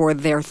case, for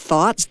their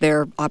thoughts,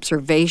 their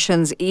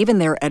observations, even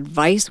their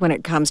advice when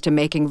it comes to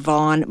making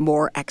Vaughan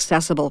more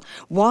accessible.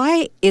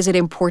 Why is it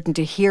important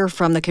to hear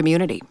from the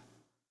community?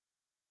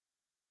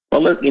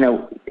 Well, look,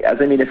 as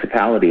a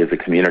municipality, as a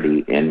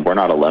community, and we're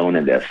not alone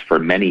in this, for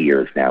many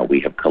years now,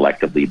 we have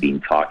collectively been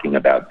talking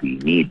about the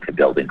need to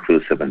build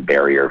inclusive and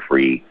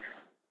barrier-free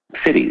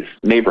cities,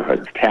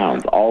 neighborhoods,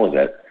 towns, all of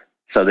it,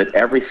 so that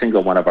every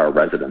single one of our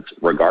residents,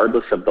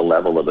 regardless of the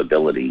level of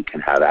ability,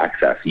 can have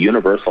access,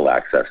 universal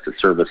access to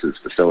services,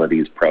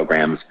 facilities,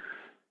 programs.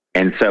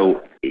 And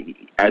so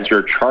as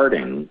you're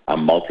charting a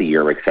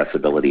multi-year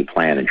accessibility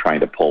plan and trying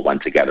to pull one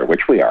together,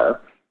 which we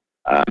are,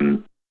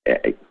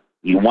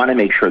 you want to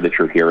make sure that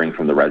you're hearing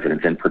from the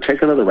residents, in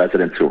particular the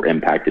residents who are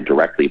impacted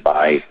directly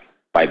by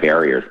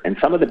barriers. And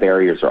some of the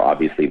barriers are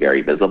obviously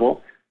very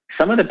visible.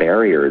 Some of the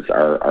barriers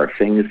are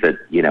things that,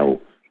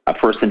 a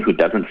person who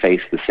doesn't face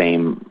the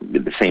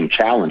same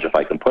challenge, if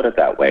I can put it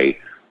that way,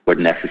 would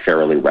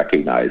necessarily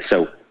recognize.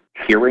 So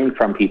hearing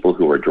from people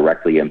who are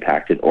directly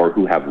impacted or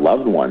who have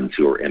loved ones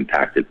who are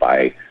impacted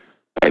by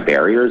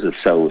barriers is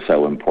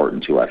so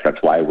important to us.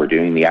 That's why we're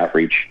doing the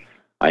outreach.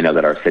 I know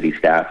that our city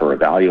staff are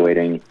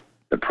evaluating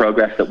the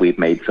progress that we've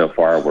made so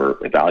far. We're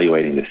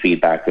evaluating the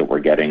feedback that we're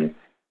getting.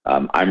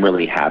 I'm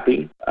really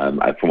happy.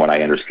 From what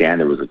I understand,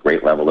 there was a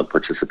great level of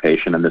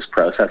participation in this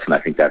process, and I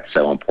think that's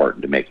so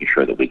important to making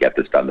sure that we get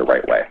this done the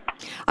right way.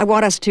 I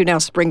want us to now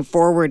spring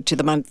forward to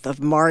the month of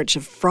March.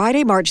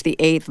 Friday, March the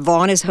 8th,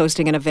 Vaughan is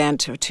hosting an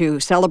event to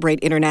celebrate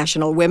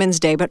International Women's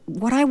Day, but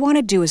what I want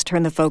to do is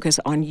turn the focus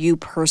on you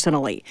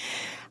personally.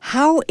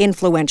 How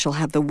influential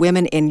have the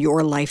women in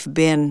your life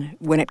been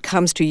when it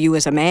comes to you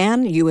as a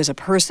man, you as a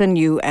person,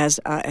 you as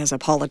a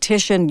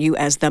politician, you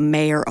as the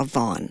mayor of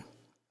Vaughan?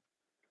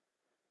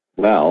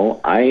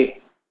 Well, I've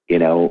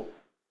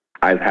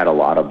had a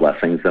lot of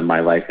blessings in my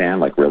life, Anne,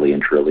 like really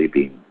and truly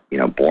being,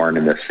 born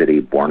in this city,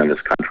 born in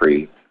this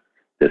country,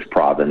 this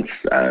province,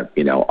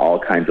 all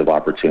kinds of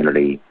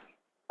opportunity.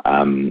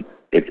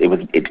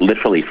 It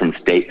literally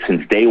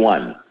since day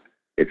one,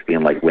 it's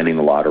been like winning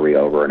the lottery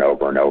over and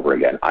over and over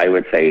again. I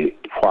would say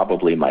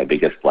probably my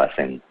biggest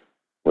blessing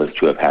was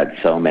to have had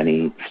so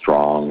many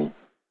strong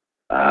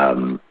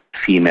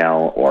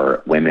female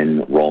or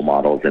women role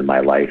models in my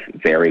life,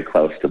 very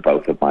close to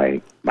both of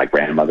my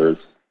grandmothers,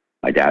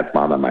 my dad's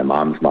mom and my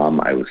mom's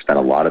mom. I spent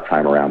a lot of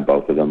time around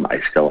both of them.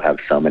 I still have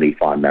so many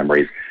fond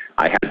memories.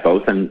 I had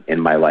both in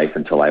my life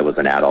until I was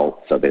an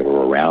adult, so they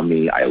were around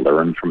me. I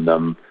learned from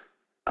them.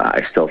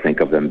 I still think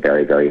of them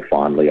very, very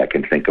fondly. I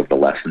can think of the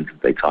lessons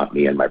that they taught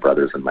me and my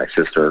brothers and my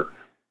sister.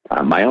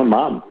 My own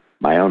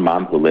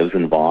mom who lives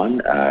in Vaughan,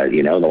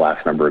 the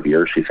last number of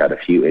years, she's had a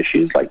few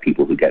issues like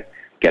people who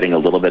getting a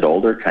little bit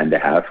older tend to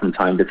have from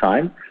time to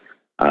time.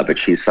 But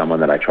she's someone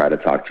that I try to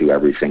talk to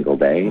every single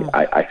day.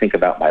 I think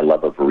about my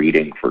love of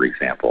reading, for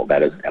example.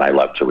 And I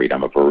love to read.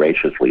 I'm a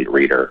voracious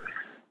reader.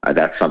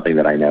 That's something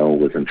that I know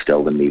was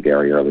instilled in me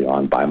very early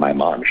on by my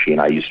mom. She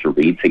and I used to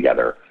read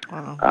together.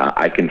 Wow.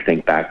 I can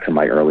think back to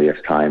my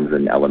earliest times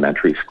in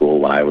elementary school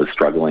when I was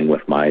struggling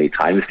with my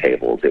times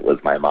tables. It was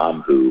my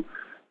mom who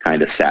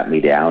kind of sat me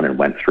down and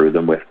went through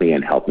them with me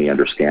and helped me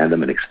understand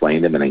them and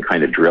explain them and then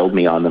kind of drilled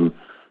me on them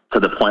to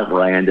the point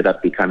where I ended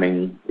up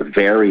becoming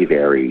very,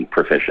 very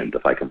proficient,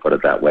 if I can put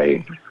it that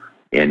way,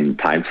 in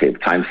times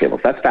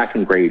tables. That's back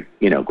in grades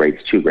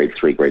 2, grades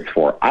 3, grades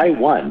 4. I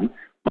won.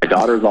 My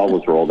daughters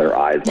always roll their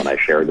eyes when I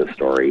share this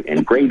story.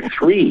 In grade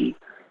 3,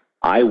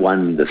 I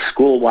won the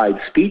school-wide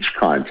speech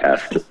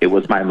contest. It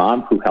was my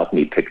mom who helped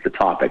me pick the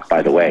topic,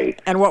 by the way.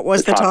 And what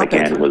was the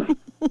topic?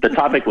 The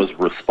topic was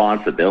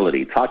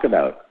responsibility. Talk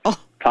about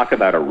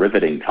a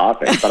riveting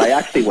topic. But I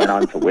actually went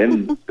on to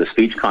win the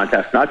speech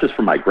contest, not just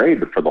for my grade,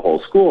 but for the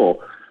whole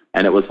school.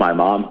 And it was my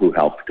mom who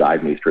helped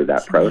guide me through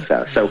that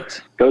process. So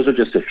those are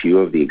just a few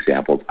of the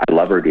examples. I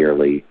love her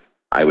dearly.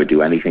 I would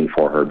do anything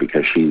for her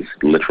because she's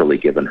literally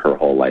given her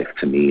whole life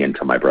to me and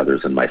to my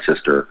brothers and my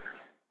sister.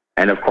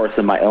 And of course,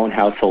 in my own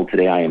household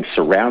today, I am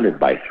surrounded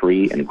by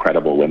 3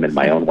 incredible women,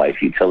 my own wife,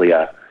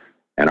 Utilia,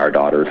 and our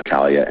daughters,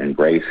 Talia and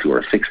Grace, who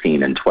are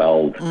 16 and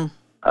 12.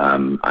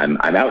 I'm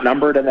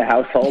outnumbered in the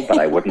household, but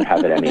I wouldn't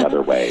have it any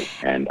other way.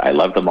 And I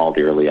love them all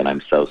dearly, and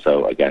I'm so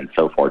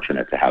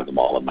fortunate to have them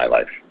all in my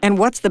life. And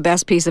what's the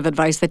best piece of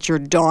advice that your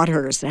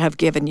daughters have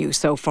given you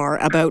so far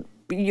about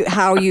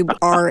how you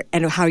are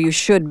and how you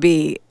should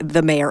be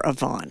the mayor of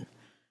Vaughan?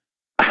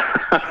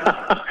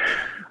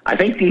 I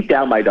think deep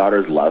down my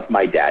daughters love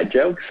my dad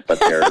jokes, but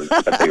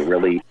they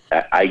really,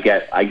 I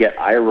get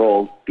eye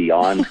rolls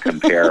beyond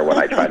compare when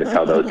I try to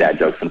tell those dad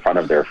jokes in front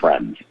of their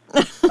friends.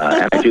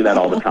 And I do that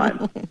all the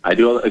time. I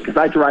do because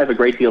I derive a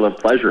great deal of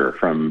pleasure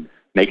from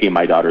making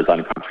my daughters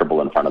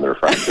uncomfortable in front of their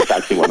friends. It's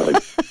actually one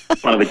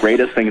of the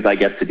greatest things I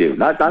get to do.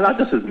 Not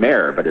just as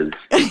mayor, but as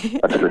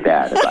a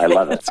dad. I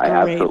love it. I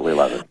absolutely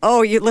love it. Oh,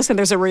 listen,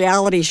 there's a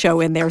reality show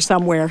in there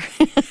somewhere,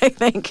 I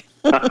think.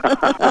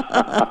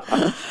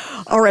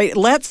 All right,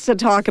 let's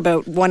talk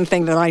about one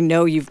thing that I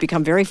know you've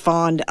become very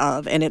fond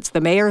of, and it's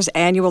the mayor's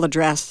annual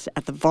address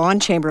at the Vaughan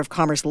Chamber of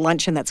Commerce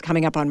luncheon that's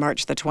coming up on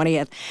March the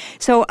 20th.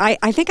 So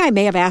I think I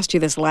may have asked you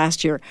this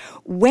last year.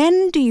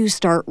 When do you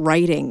start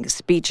writing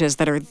speeches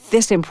that are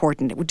this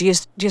important? Do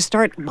you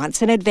start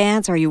months in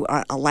advance? Are you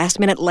a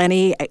last-minute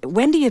Lenny?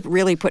 When do you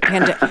really put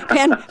pen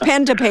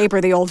to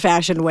paper the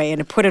old-fashioned way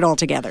and put it all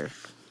together?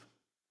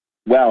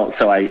 Well,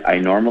 so I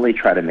normally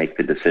try to make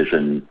the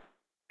decision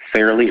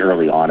fairly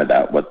early on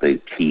about what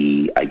the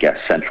key, I guess,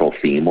 central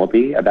theme will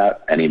be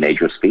about any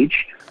major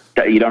speech.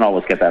 You don't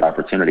always get that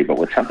opportunity, but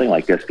with something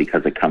like this,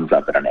 because it comes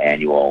up at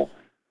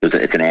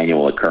it's an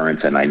annual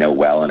occurrence, and I know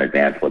well in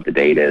advance what the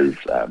date is,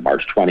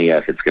 March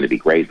 20th. It's going to be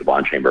great. The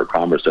Vaughan Chamber of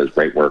Commerce does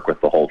great work with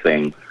the whole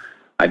thing.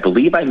 I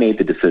believe I made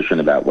the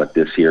decision about what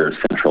this year's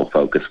central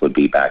focus would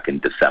be back in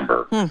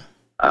December.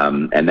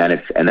 And then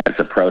it's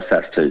a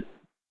process to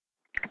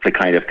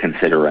kind of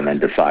consider and then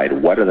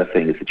decide what are the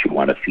things that you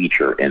want to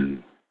feature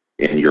in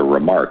your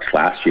remarks.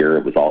 Last year,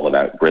 it was all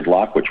about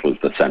gridlock, which was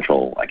the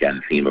central,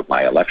 again, theme of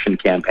my election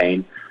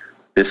campaign.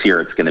 This year,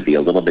 it's going to be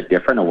a little bit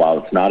different. And while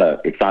it's not a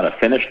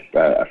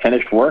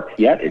finished work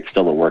yet, it's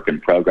still a work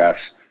in progress.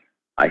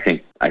 I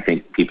think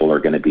people are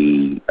going to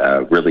be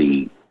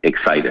really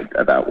excited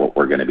about what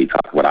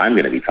I'm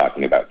going to be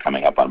talking about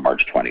coming up on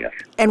March 20th.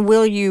 And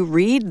will you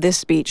read this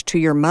speech to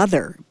your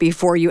mother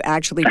before you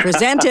actually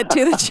present it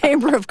to the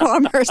Chamber of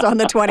Commerce on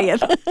the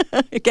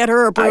 20th? Get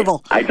her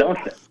approval. I don't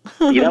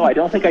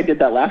think I did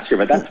that last year,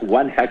 but that's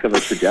one heck of a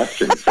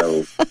suggestion.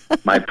 So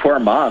my poor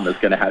mom she's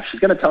going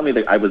to tell me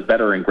that I was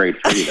better in grade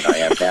 3 than I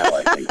am now,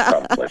 I think,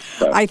 probably.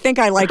 So. I think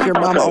I like your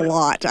mom a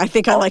lot. I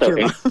like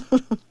your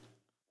mom.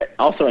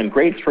 Also, in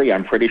grade 3,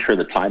 I'm pretty sure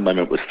the time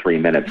limit was 3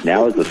 minutes.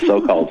 Now, as a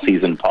so-called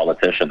seasoned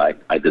politician,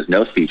 there's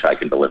no speech I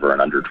can deliver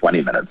in under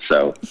 20 minutes.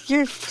 So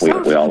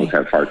we always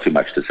have far too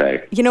much to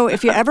say. You know,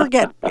 if you ever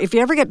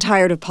get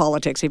tired of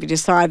politics, if you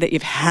decide that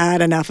you've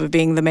had enough of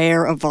being the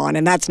mayor of Vaughan,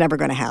 and that's never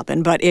going to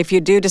happen, but if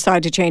you do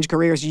decide to change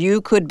careers,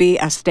 you could be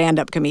a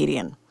stand-up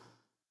comedian.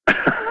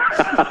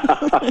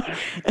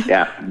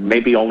 Yeah,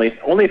 maybe only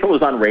if it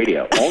was on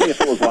radio. Only if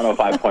it was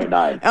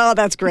 105.9. Oh,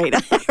 that's great.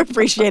 I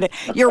appreciate it.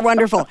 You're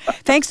wonderful.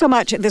 Thanks so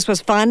much. This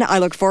was fun. I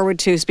look forward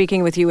to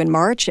speaking with you in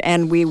March,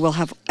 and we will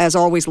have, as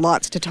always,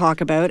 lots to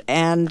talk about.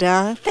 And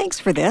thanks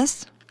for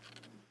this.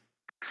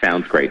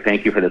 Sounds great.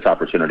 Thank you for this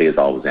opportunity as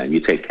always, Anne.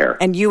 You take care.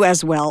 And you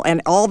as well.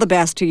 And all the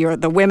best to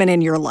the women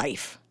in your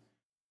life.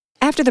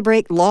 After the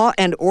break, Law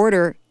and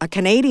Order, a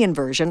Canadian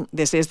version.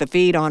 This is The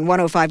Feed on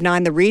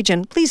 105.9 The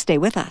Region. Please stay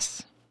with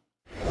us.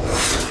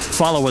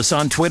 Follow us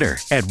on Twitter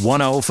at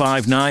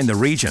 1059 The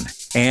Region.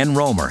 Ann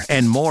Romer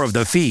and more of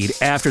The Feed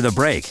after the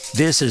break.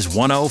 This is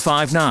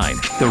 1059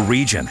 The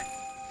Region.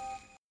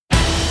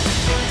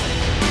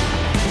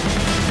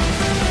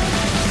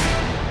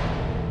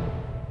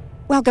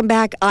 Welcome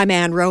back. I'm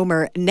Ann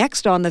Romer.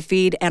 Next on The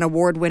Feed, an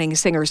award-winning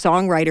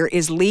singer-songwriter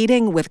is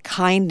leading with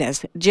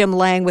kindness. Jim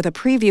Lang with a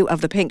preview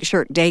of the Pink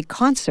Shirt Day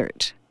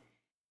concert.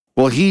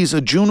 Well, he's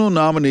a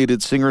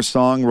Juno-nominated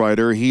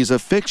singer-songwriter. He's a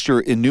fixture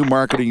in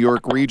Newmarket and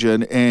York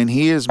Region, and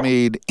he has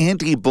made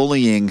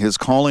anti-bullying his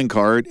calling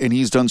card, and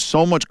he's done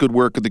so much good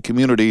work in the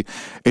community,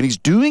 and he's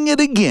doing it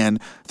again.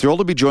 Thrilled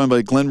to be joined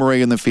by Glenn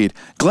Murray in The Feed.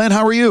 Glenn,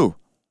 how are you?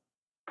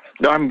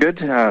 No, I'm good.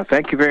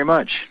 Thank you very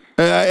much.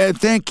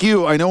 Thank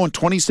you. I know in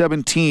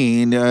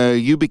 2017,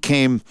 you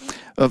became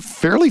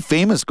fairly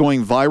famous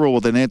going viral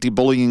with an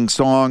anti-bullying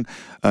song.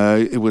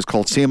 It was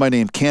called Say My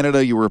Name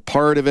Canada. You were a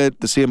part of it.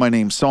 The Say My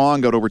Name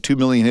song got over 2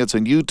 million hits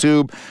on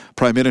YouTube.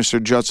 Prime Minister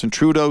Justin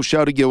Trudeau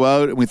shouted you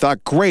out. And we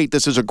thought, great,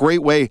 this is a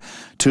great way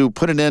to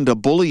put an end to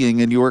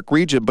bullying in York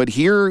Region. But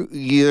here,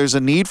 there's a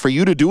need for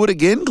you to do it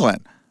again, Glenn.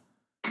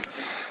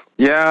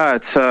 Yeah,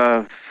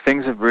 it's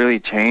things have really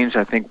changed.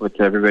 I think with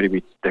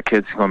everybody, the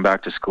kids going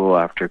back to school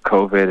after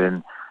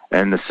COVID,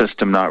 and the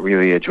system not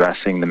really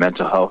addressing the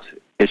mental health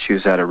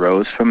issues that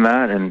arose from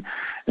that, and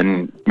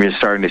we're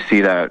starting to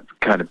see that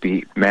kind of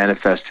be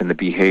manifest in the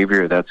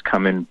behavior that's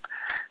coming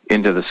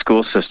into the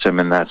school system,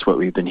 and that's what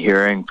we've been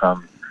hearing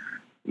from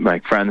my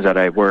friends that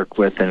I work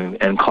with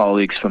and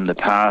colleagues from the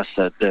past,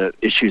 that the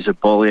issues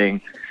of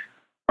bullying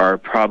are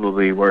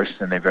probably worse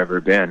than they've ever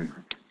been.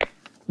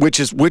 Which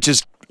is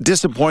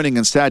disappointing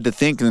and sad to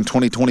think in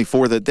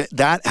 2024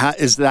 that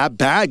is that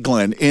bad,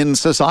 Glenn, in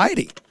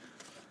society.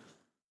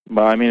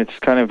 Well, I mean, it's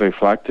kind of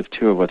reflective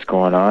too of what's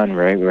going on,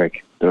 right?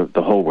 Like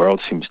the whole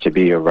world seems to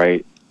be a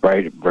right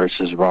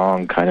versus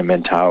wrong kind of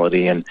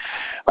mentality, and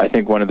I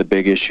think one of the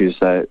big issues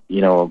that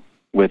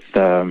with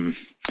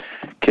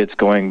kids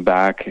going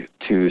back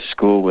to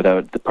school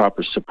without the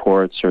proper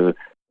supports or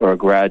a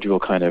gradual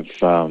kind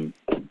of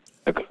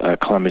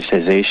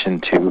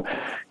acclimatization to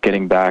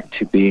getting back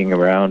to being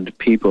around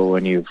people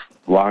when you've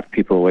locked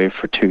people away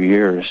for 2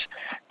 years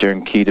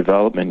during key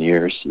development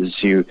years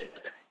is you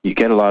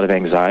get a lot of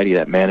anxiety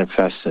that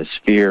manifests as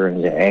fear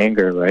and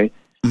anger, right?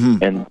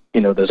 Mm-hmm. And,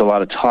 there's a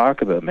lot of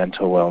talk about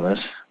mental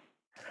wellness,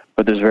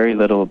 but there's very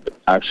little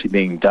actually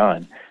being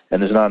done,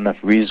 and there's not enough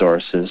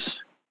resources.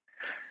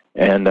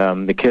 And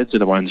the kids are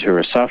the ones who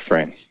are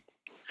suffering.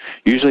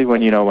 Usually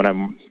when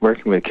I'm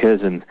working with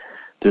kids and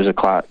there's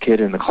a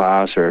kid in the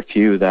class or a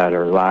few that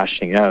are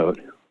lashing out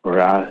or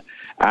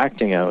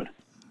acting out,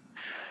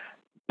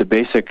 the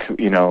basic,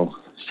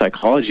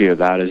 psychology of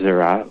that is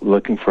they're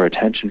looking for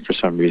attention for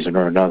some reason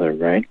or another,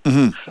 right?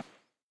 Mm-hmm.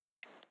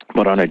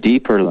 But on a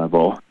deeper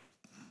level,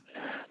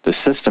 the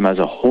system as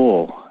a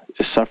whole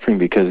is suffering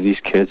because these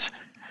kids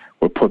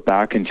were put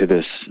back into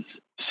this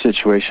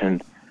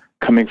situation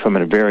coming from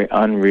a very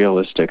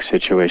unrealistic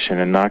situation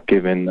and not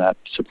given that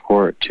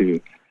support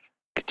to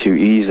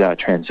ease that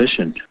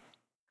transition.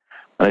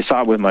 And I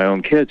saw it with my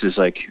own kids. It's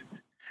like,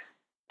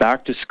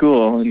 back to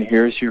school, and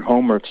here's your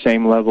homework,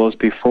 same level as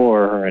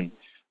before, and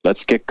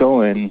let's get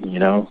going,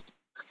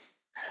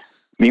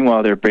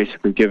 Meanwhile, they're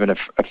basically given a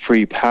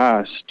free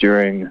pass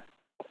during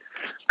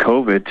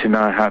COVID to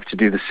not have to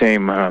do the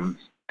same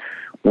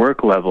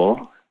work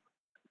level.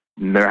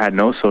 And there had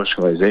no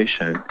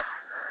socialization,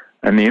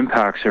 and the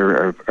impacts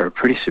are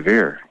pretty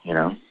severe,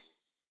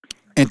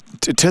 And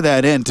to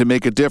that end, to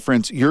make a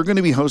difference, you're going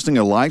to be hosting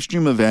a live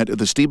stream event at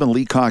the Stephen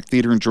Leacock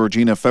Theatre in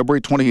Georgina,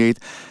 February 28th,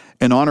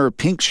 in honor of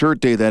Pink Shirt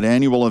Day, that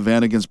annual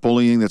event against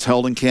bullying that's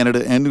held in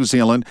Canada and New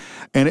Zealand.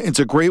 And it's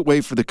a great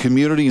way for the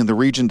community and the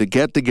region to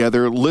get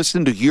together,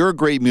 listen to your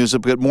great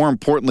music, but more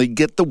importantly,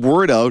 get the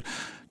word out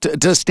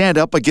to stand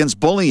up against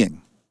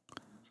bullying.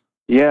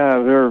 Yeah,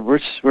 we're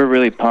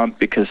really pumped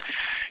because,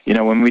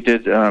 when we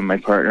did, my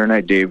partner and I,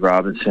 Dave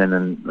Robinson,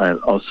 and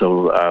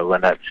also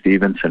Lynette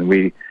Stevenson,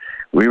 we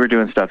were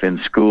doing stuff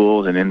in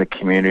schools and in the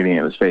community, and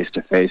it was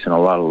face-to-face and a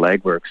lot of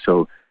legwork.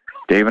 So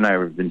Dave and I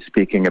have been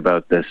speaking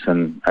about this,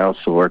 and I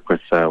also work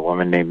with a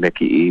woman named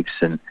Mickey Eves,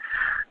 and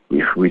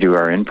we do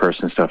our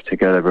in-person stuff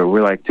together. But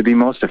we're like, to be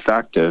most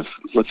effective,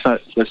 let's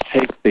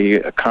take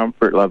the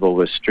comfort level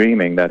with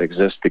streaming that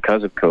exists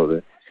because of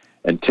COVID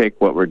and take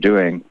what we're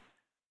doing,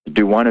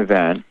 do one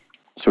event.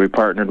 So we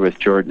partnered with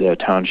the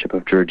Township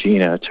of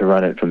Georgina to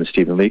run it from the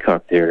Stephen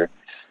Leacock Theatre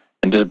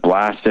and just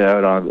blast it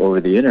out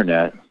over the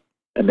internet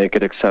and make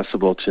it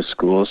accessible to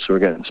schools. So we're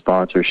getting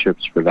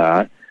sponsorships for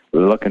that.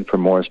 we're looking for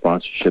more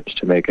sponsorships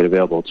to make it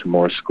available to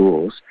more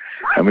schools.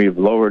 And we've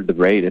lowered the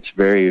rate. It's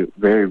very,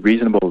 very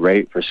reasonable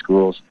rate for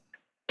schools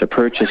to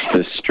purchase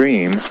the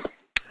stream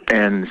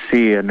and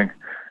see an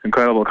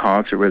incredible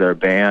concert with our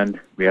band.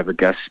 We have a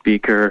guest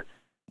speaker,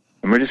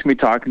 and we're just going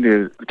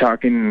to be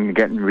talking and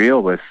getting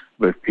real with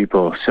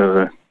people.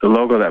 So the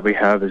logo that we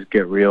have is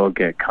Get Real,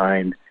 Get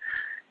Kind.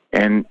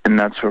 And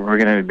that's what we're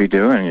going to be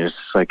doing. It's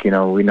like,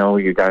 we know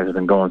you guys have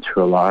been going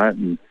through a lot,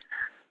 and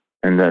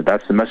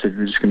that's the message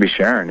we're just going to be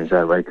sharing, is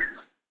that, like,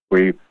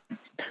 we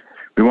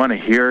want to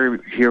hear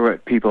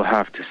what people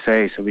have to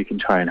say so we can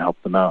try and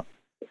help them out.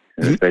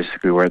 That's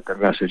basically where the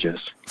message is.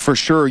 For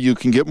sure. You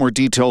can get more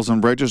details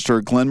and register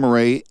at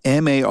Glenmarais,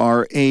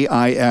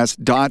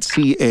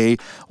 marais.ca.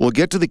 We'll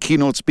get to the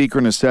keynote speaker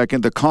in a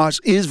second. The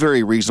cost is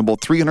very reasonable,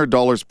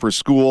 $300 per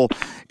school.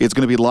 It's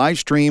going to be live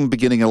streamed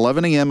beginning at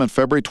 11 a.m. on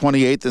February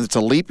 28th, and it's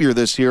a leap year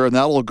this year, and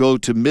that will go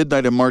to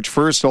midnight on March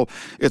 1st. So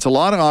it's a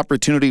lot of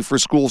opportunity for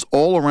schools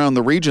all around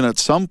the region at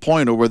some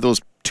point over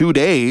those 2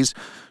 days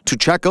to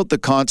check out the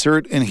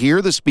concert and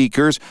hear the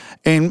speakers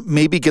and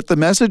maybe get the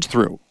message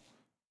through.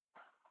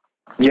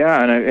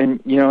 Yeah,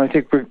 and I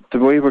think the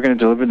way we're going to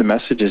deliver the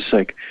message is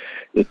like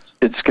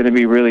it's going to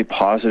be really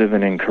positive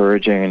and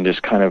encouraging, and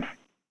just kind of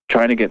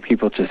trying to get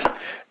people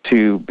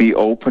to be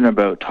open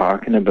about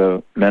talking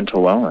about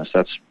mental wellness.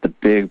 That's the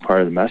big part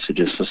of the message.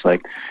 It's just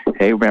like,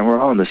 hey, man, we're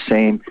all in the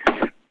same.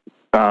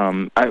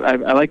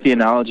 I like the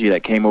analogy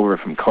that came over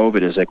from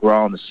COVID, is like we're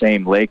all in the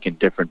same lake in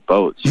different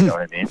boats. You know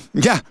what I mean?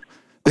 Yeah.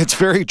 It's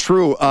very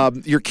true.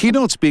 Your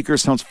keynote speaker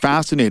sounds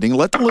fascinating.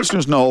 Let the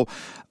listeners know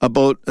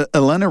about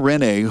Elena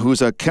Rene,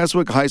 who's a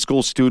Keswick High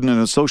School student and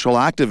a social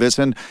activist,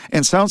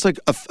 and sounds like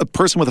a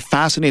person with a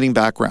fascinating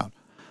background.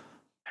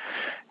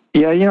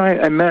 Yeah,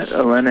 I met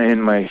Elena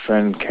in my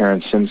friend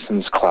Karen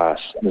Simpson's class.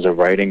 It was a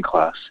writing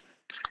class.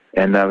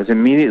 And I was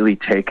immediately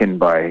taken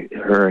by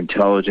her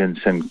intelligence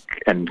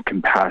and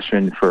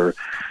compassion for,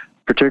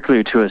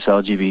 particularly to us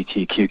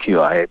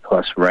LGBTQIA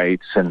plus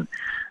rights.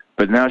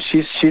 But now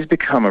she's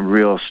become a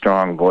real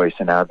strong voice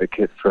and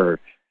advocate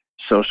for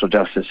social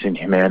justice and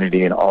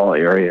humanity in all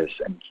areas.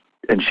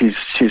 And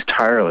she's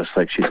tireless.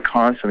 Like, she's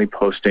constantly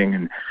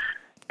posting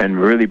and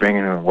really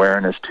bringing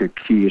awareness to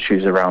key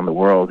issues around the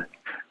world.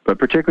 But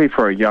particularly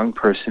for a young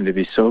person to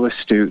be so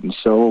astute and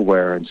so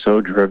aware and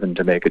so driven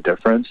to make a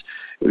difference,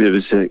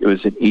 it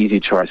was an easy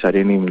choice. I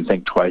didn't even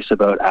think twice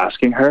about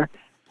asking her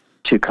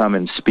to come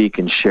and speak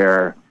and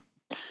share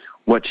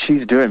what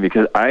she's doing,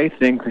 because I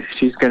think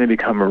she's going to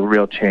become a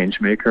real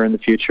change maker in the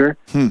future.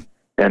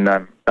 And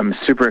I'm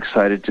super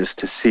excited just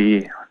to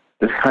see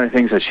the kind of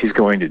things that she's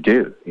going to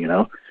do,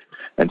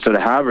 And so to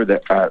have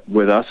her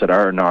with us at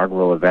our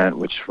inaugural event,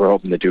 which we're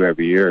hoping to do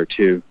every year or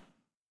two,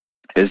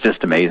 is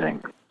just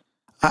amazing.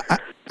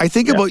 I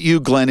think about you,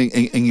 Glenn,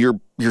 and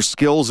your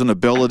skills and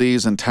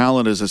abilities and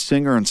talent as a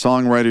singer and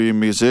songwriter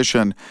and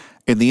musician,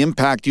 and the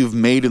impact you've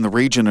made in the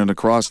region and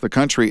across the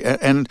country.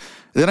 And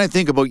then I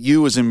think about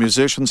you as a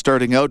musician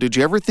starting out. Did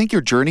you ever think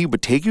your journey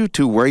would take you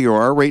to where you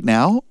are right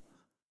now?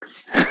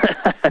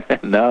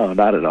 No,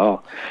 not at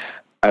all.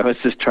 I was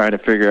just trying to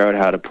figure out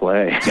how to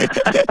play.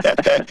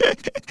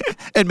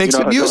 And make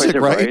some music,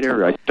 right?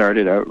 Writer. I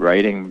started out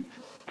writing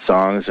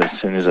songs as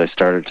soon as I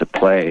started to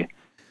play.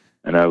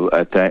 And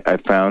I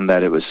found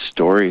that it was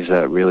stories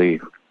that really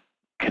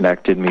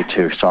connected me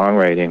to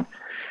songwriting.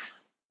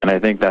 And I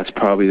think that's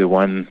probably the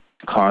one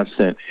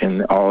constant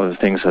in all of the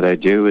things that I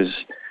do is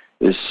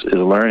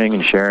learning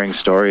and sharing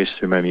stories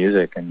through my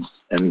music.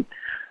 And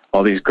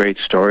all these great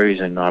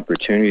stories and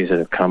opportunities that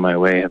have come my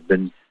way have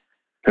been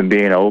from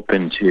being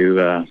open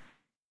to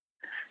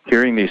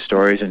hearing these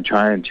stories and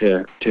trying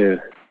to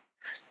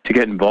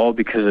get involved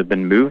because I've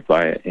been moved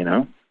by it,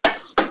 Do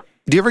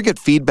you ever get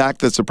feedback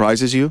that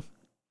surprises you?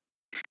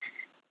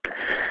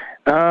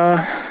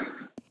 I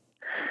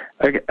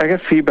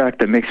get feedback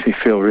that makes me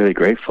feel really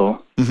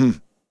grateful. Mm-hmm.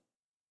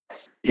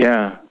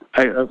 Yeah,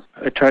 I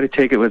try to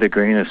take it with a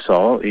grain of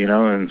salt,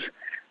 and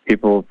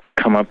people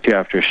come up to you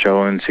after a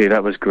show and say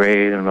that was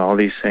great and all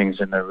these things,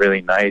 and they're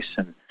really nice.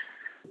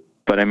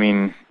 But I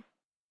mean,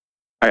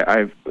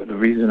 the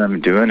reason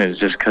I'm doing it is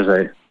just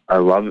because I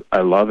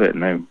love it,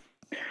 and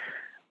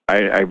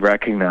I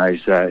recognize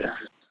that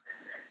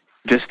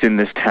just in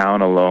this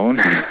town alone,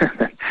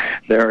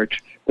 there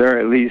are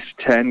at least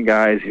 10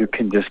 guys who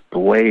can just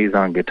blaze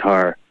on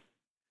guitar,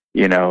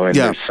 and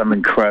there's some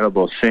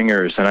incredible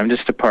singers, and I'm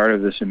just a part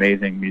of this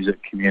amazing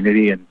music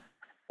community, and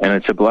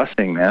it's a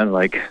blessing, man.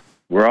 Like,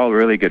 we're all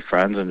really good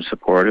friends and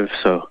supportive,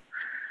 so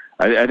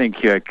I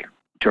think like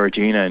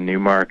Georgina and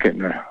Newmarket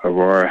and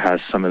Aurora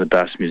has some of the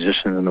best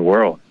musicians in the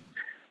world.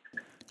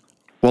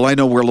 Well, I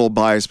know we're a little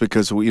biased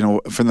because,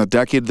 from the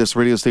decade this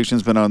radio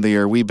station's been on the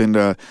air, we've been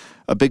a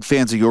big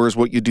fans of yours,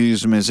 what you do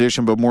as a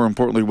musician, but more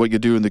importantly, what you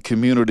do in the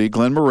community.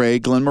 Glenn Murray,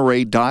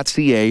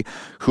 glennmurray.ca,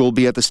 who will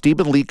be at the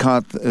Stephen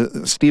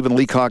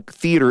Leacock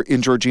Theater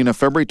in Georgina,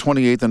 February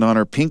 28th, in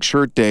honor of Pink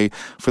Shirt Day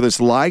for this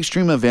live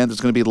stream event.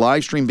 It's going to be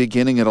live stream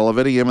beginning at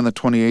 11 a.m. on the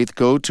 28th.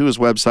 Go to his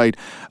website,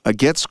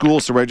 get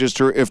schools to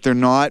register. If they're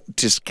not,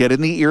 just get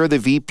in the ear of the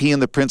VP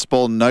and the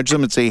principal, nudge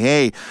them and say,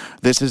 hey,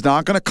 this is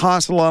not going to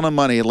cost a lot of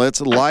money. Let's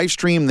live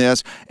stream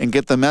this and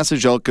get the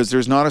message out, because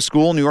there's not a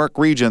school in New York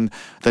region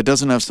that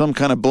doesn't have some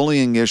kind of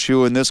bullying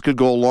issue, and this could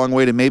go a long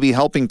way to maybe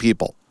helping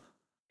people.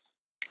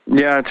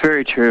 Yeah, it's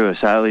very true.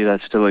 Sadly,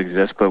 that still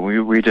exists, but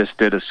we just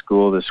did a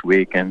school this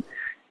week, and,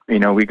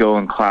 we go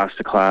in class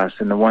to class,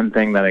 and the one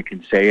thing that I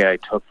can say I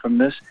took from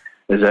this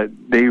is that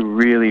they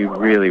really,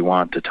 really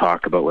want to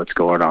talk about what's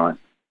going on.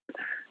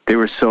 They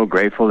were so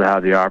grateful to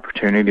have the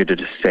opportunity to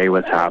just say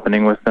what's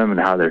happening with them and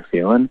how they're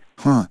feeling.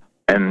 Huh.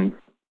 And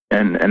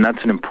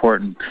that's an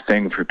important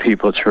thing for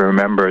people to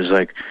remember, is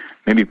like,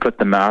 maybe put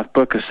the math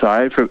book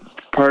aside for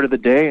part of the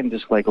day and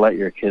just let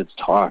your kids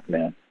talk,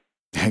 man.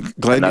 And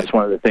that's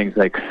one of the things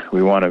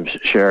we want to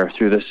share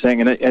through this thing,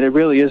 and it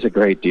really is a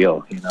great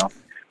deal,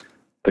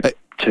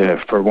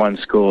 for one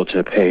school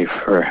to pay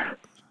for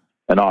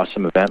an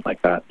awesome event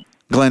like that.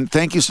 Glenn,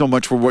 thank you so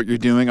much for what you're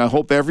doing. I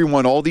hope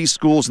everyone, all these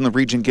schools in the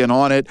region, get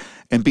on it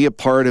and be a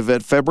part of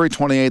it. February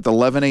 28th,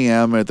 11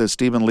 a.m. at the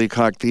Stephen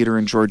Leacock Theater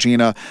in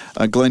Georgina.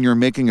 Glenn, you're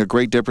making a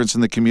great difference in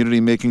the community,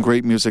 making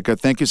great music.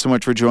 Thank you so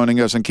much for joining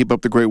us, and keep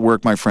up the great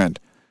work, my friend.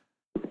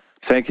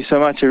 Thank you so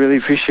much. I really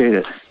appreciate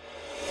it.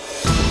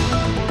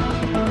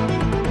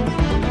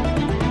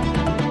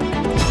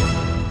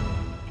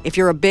 If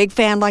you're a big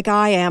fan like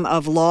I am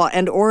of Law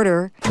and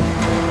Order,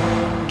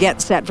 get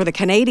set for the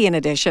Canadian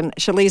edition.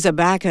 Shaliza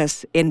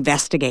Bacchus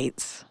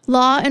investigates.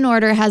 Law and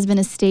Order has been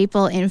a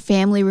staple in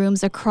family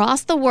rooms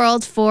across the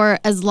world for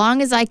as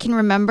long as I can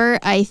remember.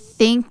 I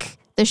think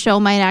the show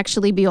might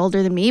actually be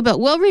older than me,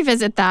 but we'll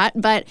revisit that.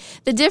 But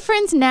the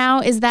difference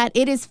now is that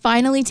it is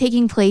finally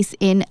taking place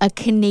in a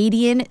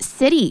Canadian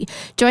city.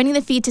 Joining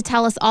the feed to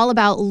tell us all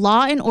about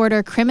Law and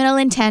Order Criminal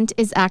Intent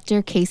is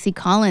actor Casey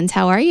Collins.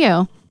 How are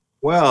you?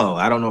 Well,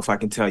 I don't know if I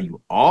can tell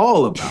you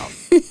all about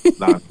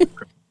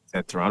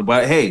at Toronto,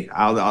 but hey,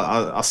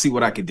 I'll see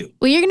what I can do.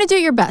 Well, you're going to do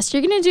your best.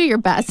 You're going to do your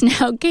best.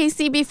 Now,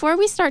 Casey, before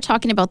we start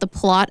talking about the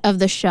plot of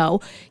the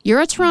show, you're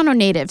a Toronto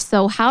native,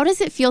 so how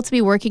does it feel to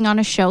be working on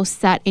a show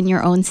set in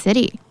your own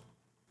city?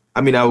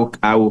 I mean,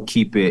 I will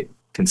keep it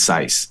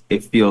concise.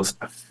 It feels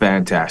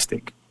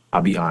fantastic.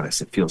 I'll be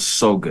honest. It feels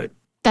so good.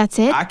 That's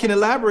it? I can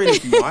elaborate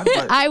if you want.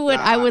 But I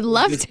would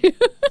love to.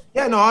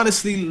 Yeah, no,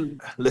 honestly,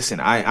 listen,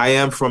 I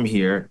am from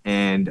here,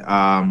 and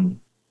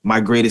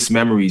my greatest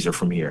memories are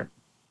from here.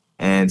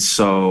 And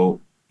so,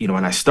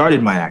 and I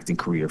started my acting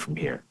career from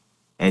here.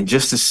 And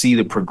just to see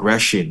the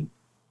progression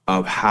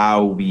of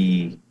how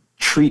we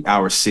treat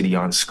our city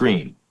on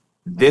screen,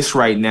 this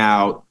right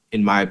now,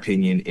 in my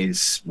opinion,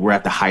 we're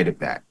at the height of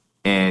that.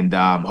 And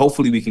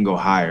hopefully we can go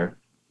higher.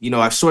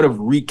 I've sort of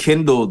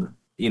rekindled,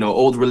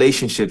 old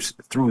relationships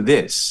through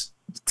this.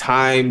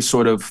 Time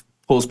sort of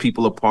pulls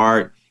people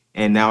apart.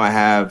 And now I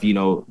have,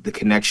 the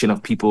connection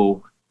of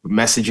people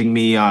messaging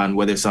me on,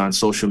 whether it's on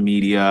social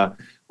media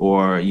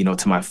or,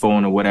 to my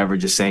phone or whatever,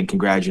 just saying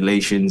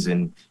congratulations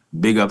and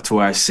big up to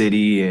our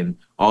city and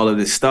all of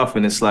this stuff.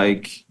 And it's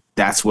like,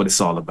 that's what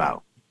it's all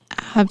about.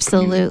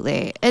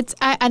 Absolutely.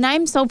 And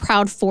I'm so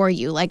proud for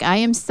you. I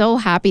am so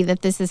happy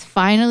that this is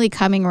finally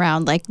coming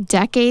around,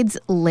 decades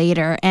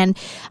later. And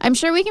I'm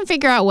sure we can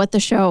figure out what the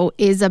show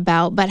is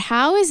about, but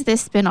how is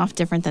this spinoff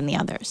different than the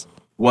others?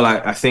 Well,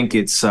 I think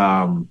it's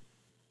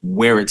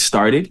where it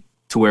started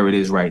to where it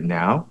is right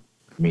now.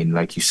 I mean,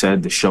 like you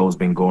said, the show's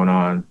been going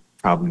on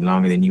probably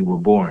longer than you were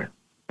born,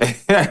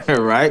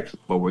 right?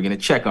 But we're going to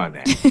check on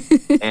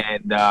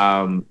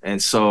that.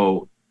 And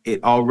so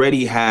it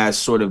already has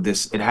sort of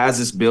this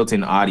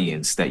built-in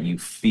audience that you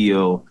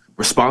feel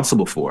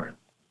responsible for,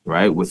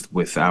 right?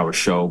 With our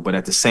show. But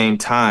at the same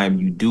time,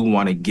 you do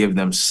want to give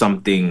them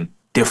something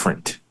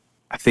different.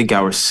 I think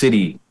our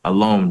city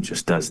alone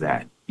just does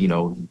that.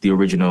 The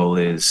original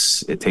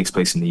it takes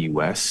place in the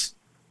U.S.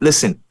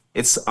 Listen,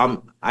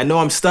 I know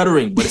I'm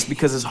stuttering, but it's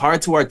because it's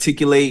hard to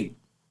articulate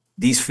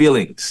these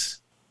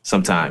feelings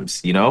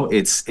sometimes.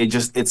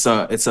 It's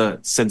a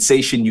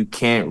sensation you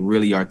can't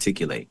really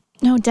articulate.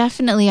 No,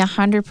 definitely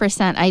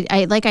 100%.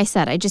 I like I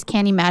said, I just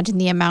can't imagine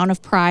the amount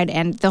of pride,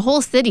 and the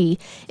whole city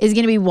is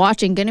going to be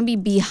watching, going to be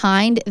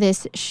behind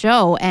this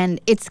show, and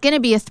it's going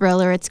to be a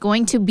thriller. It's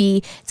going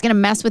to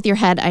mess with your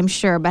head, I'm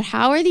sure. But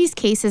how are these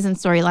cases and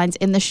storylines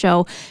in the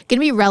show going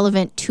to be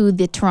relevant to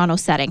the Toronto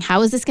setting?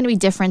 How is this going to be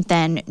different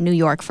than New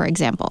York, for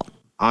example?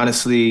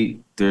 Honestly,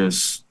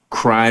 there's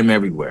crime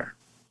everywhere.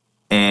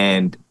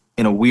 And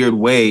in a weird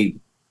way,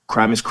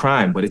 crime is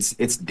crime, but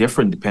it's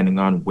different depending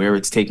on where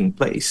it's taking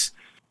place.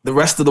 The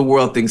rest of the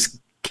world thinks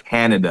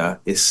Canada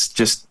is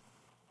just,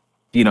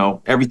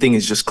 everything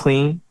is just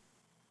clean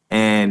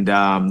and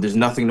there's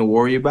nothing to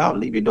worry about.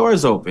 Leave your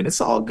doors open.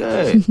 It's all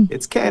good.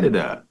 It's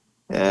Canada,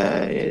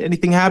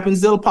 anything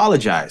happens, they'll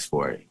apologize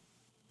for it.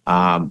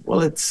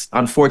 Well, it's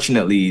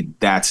unfortunately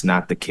that's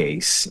not the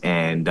case,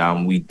 and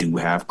we do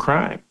have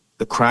crime.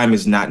 The crime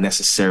is not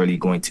necessarily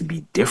going to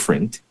be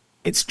different.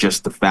 It's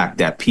just the fact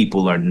that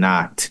people are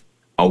not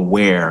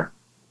aware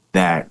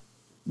that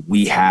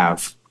we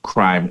have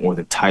crime or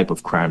the type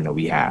of crime that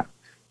we have.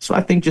 So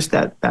I think just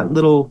that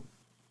little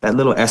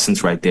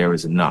essence right there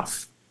is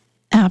enough.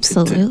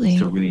 Absolutely.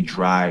 To really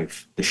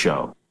drive the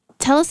show.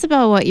 Tell us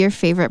about what your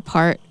favorite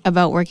part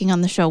about working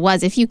on the show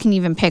was, if you can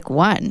even pick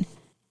one.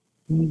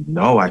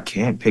 No, I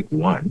can't pick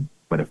one,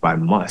 but if I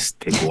must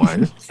pick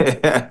one,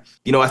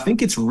 I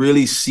think it's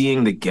really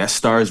seeing the guest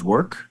stars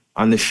work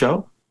on the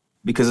show.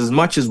 Because as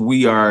much as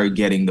we are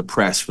getting the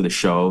press for the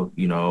show,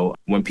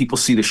 when people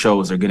see the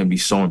shows, they're going to be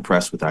so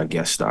impressed with our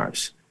guest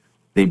stars.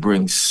 They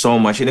bring so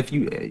much.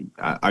 And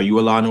are you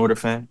a Law & Order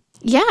fan?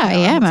 Yeah, I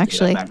am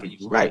actually.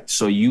 Right.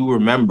 So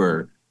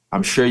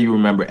I'm sure you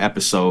remember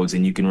episodes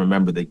and you can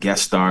remember the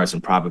guest stars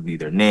and probably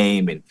their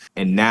name.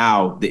 And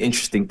now the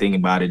interesting thing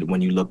about it, when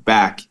you look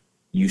back,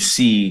 you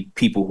see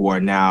people who are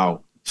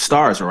now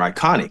stars or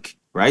iconic,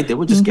 right? They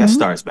were just guest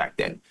stars back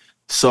then.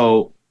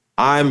 So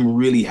I'm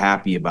really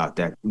happy about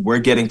that. We're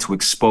getting to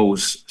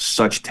expose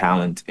such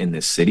talent in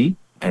this city,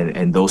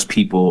 and those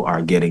people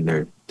are getting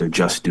their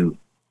just due.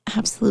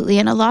 Absolutely.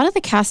 And a lot of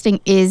the casting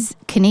is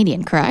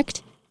Canadian,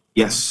 correct?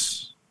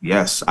 Yes.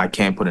 I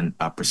can't put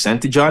a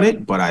percentage on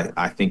it, but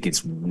I think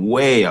it's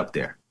way up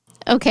there.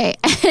 Okay.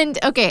 And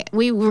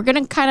we're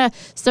going to kind of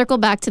circle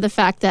back to the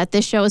fact that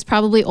this show is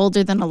probably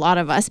older than a lot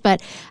of us,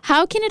 but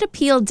how can it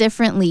appeal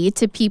differently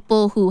to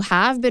people who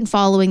have been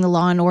following the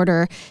Law &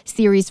 Order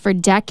series for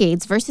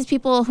decades versus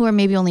people who are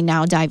maybe only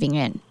now diving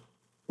in?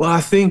 Well,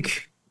 I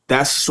think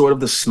that's sort of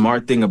the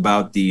smart thing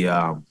about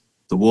the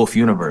Wolf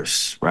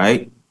universe,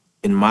 right?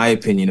 In my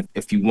opinion,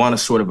 if you want to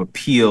sort of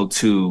appeal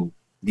to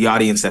the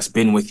audience that's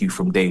been with you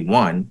from day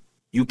one,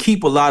 you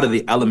keep a lot of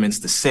the elements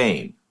the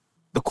same.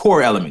 The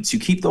core elements, you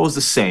keep those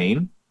the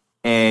same,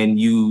 and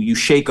you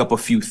shake up a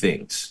few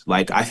things.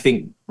 Like, I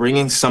think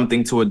bringing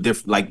something to a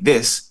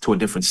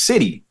different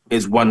city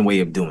is one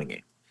way of doing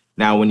it.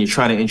 Now, when you're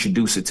trying to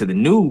introduce it to the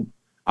new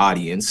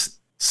audience,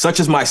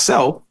 such as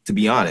myself, to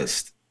be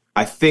honest,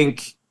 I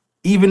think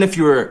even if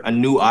you're a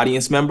new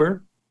audience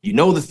member, you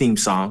know the theme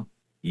song,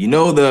 you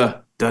know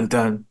the dun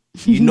dun,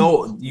 you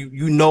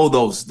know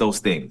those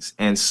things.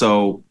 And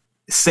so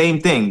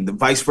same thing, the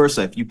vice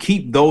versa. If you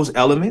keep those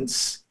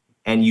elements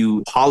and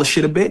you polish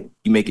it a bit,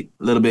 you make it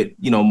a little bit,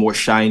 more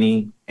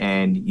shiny,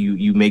 and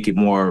you make it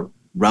more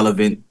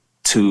relevant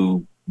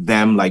to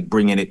them, like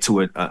bringing it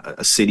to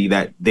a city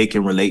that they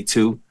can relate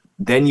to,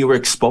 then you're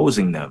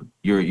exposing them.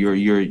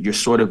 You're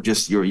sort of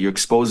just, you're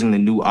exposing the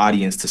new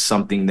audience to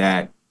something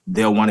that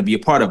they'll want to be a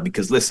part of.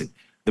 Because listen,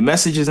 the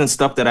messages and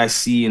stuff that I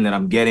see and that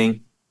I'm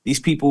getting, these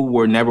people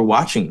were never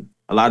watching.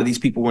 A lot of these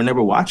people were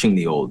never watching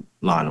the old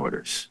Law &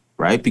 Orders,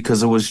 right?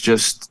 Because it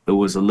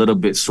was a little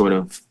bit sort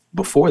of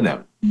before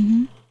them.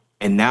 Mm-hmm.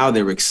 And now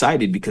they're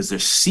excited because they're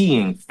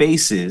seeing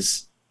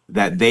faces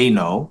that they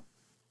know.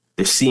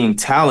 They're seeing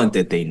talent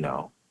that they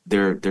know.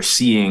 They're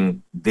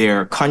seeing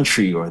their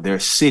country or their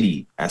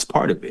city as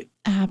part of it.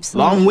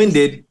 Absolutely.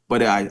 Long-winded,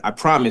 but I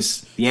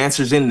promise the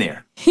answer's in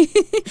there.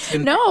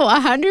 No,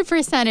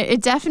 100%.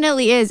 It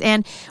definitely is.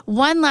 And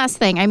one last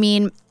thing. I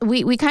mean,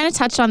 we kind of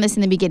touched on this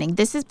in the beginning.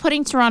 This is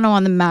putting Toronto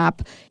on the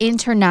map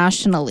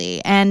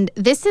internationally. And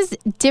this is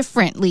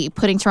differently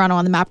putting Toronto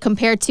on the map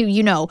compared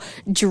to,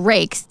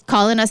 Drake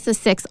calling us the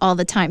Six all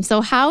the time. So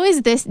how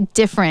is this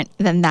different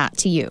than that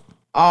to you?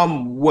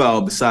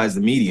 Well, besides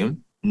the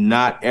medium,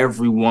 not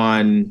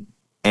everyone,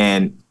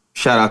 and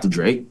shout out to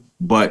Drake,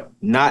 but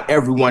not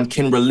everyone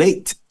can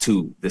relate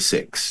to the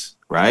Six,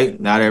 right?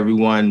 Not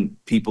everyone,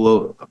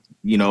 people,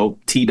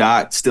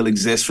 T-Dot still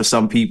exists for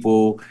some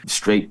people.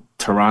 Straight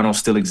Toronto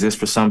still exists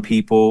for some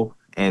people.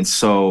 And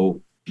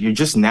so you're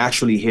just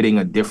naturally hitting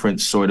a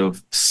different sort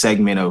of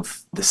segment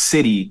of the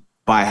city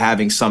by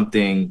having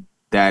something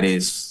that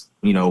is,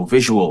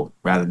 visual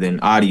rather than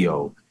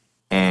audio,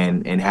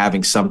 and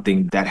having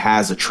something that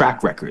has a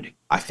track record.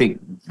 I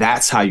think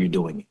that's how you're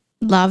doing it.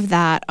 Love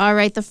that. All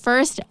right. The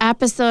first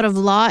episode of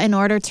Law &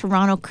 Order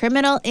Toronto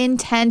Criminal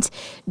Intent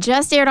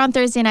just aired on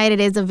Thursday night. It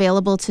is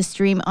available to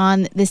stream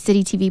on the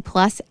City TV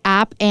Plus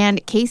app.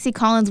 And Casey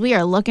Collins, we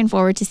are looking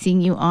forward to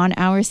seeing you on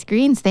our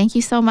screens. Thank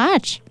you so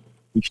much.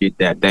 Appreciate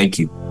that. Thank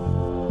you.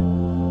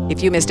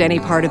 If you missed any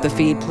part of the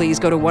feed, please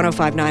go to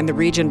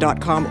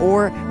 1059theregion.com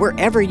or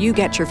wherever you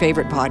get your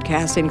favorite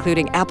podcasts,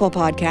 including Apple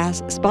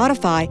Podcasts,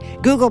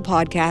 Spotify, Google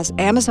Podcasts,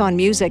 Amazon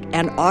Music,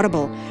 and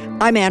Audible.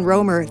 I'm Ann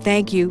Romer.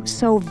 Thank you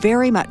so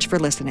very much for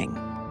listening.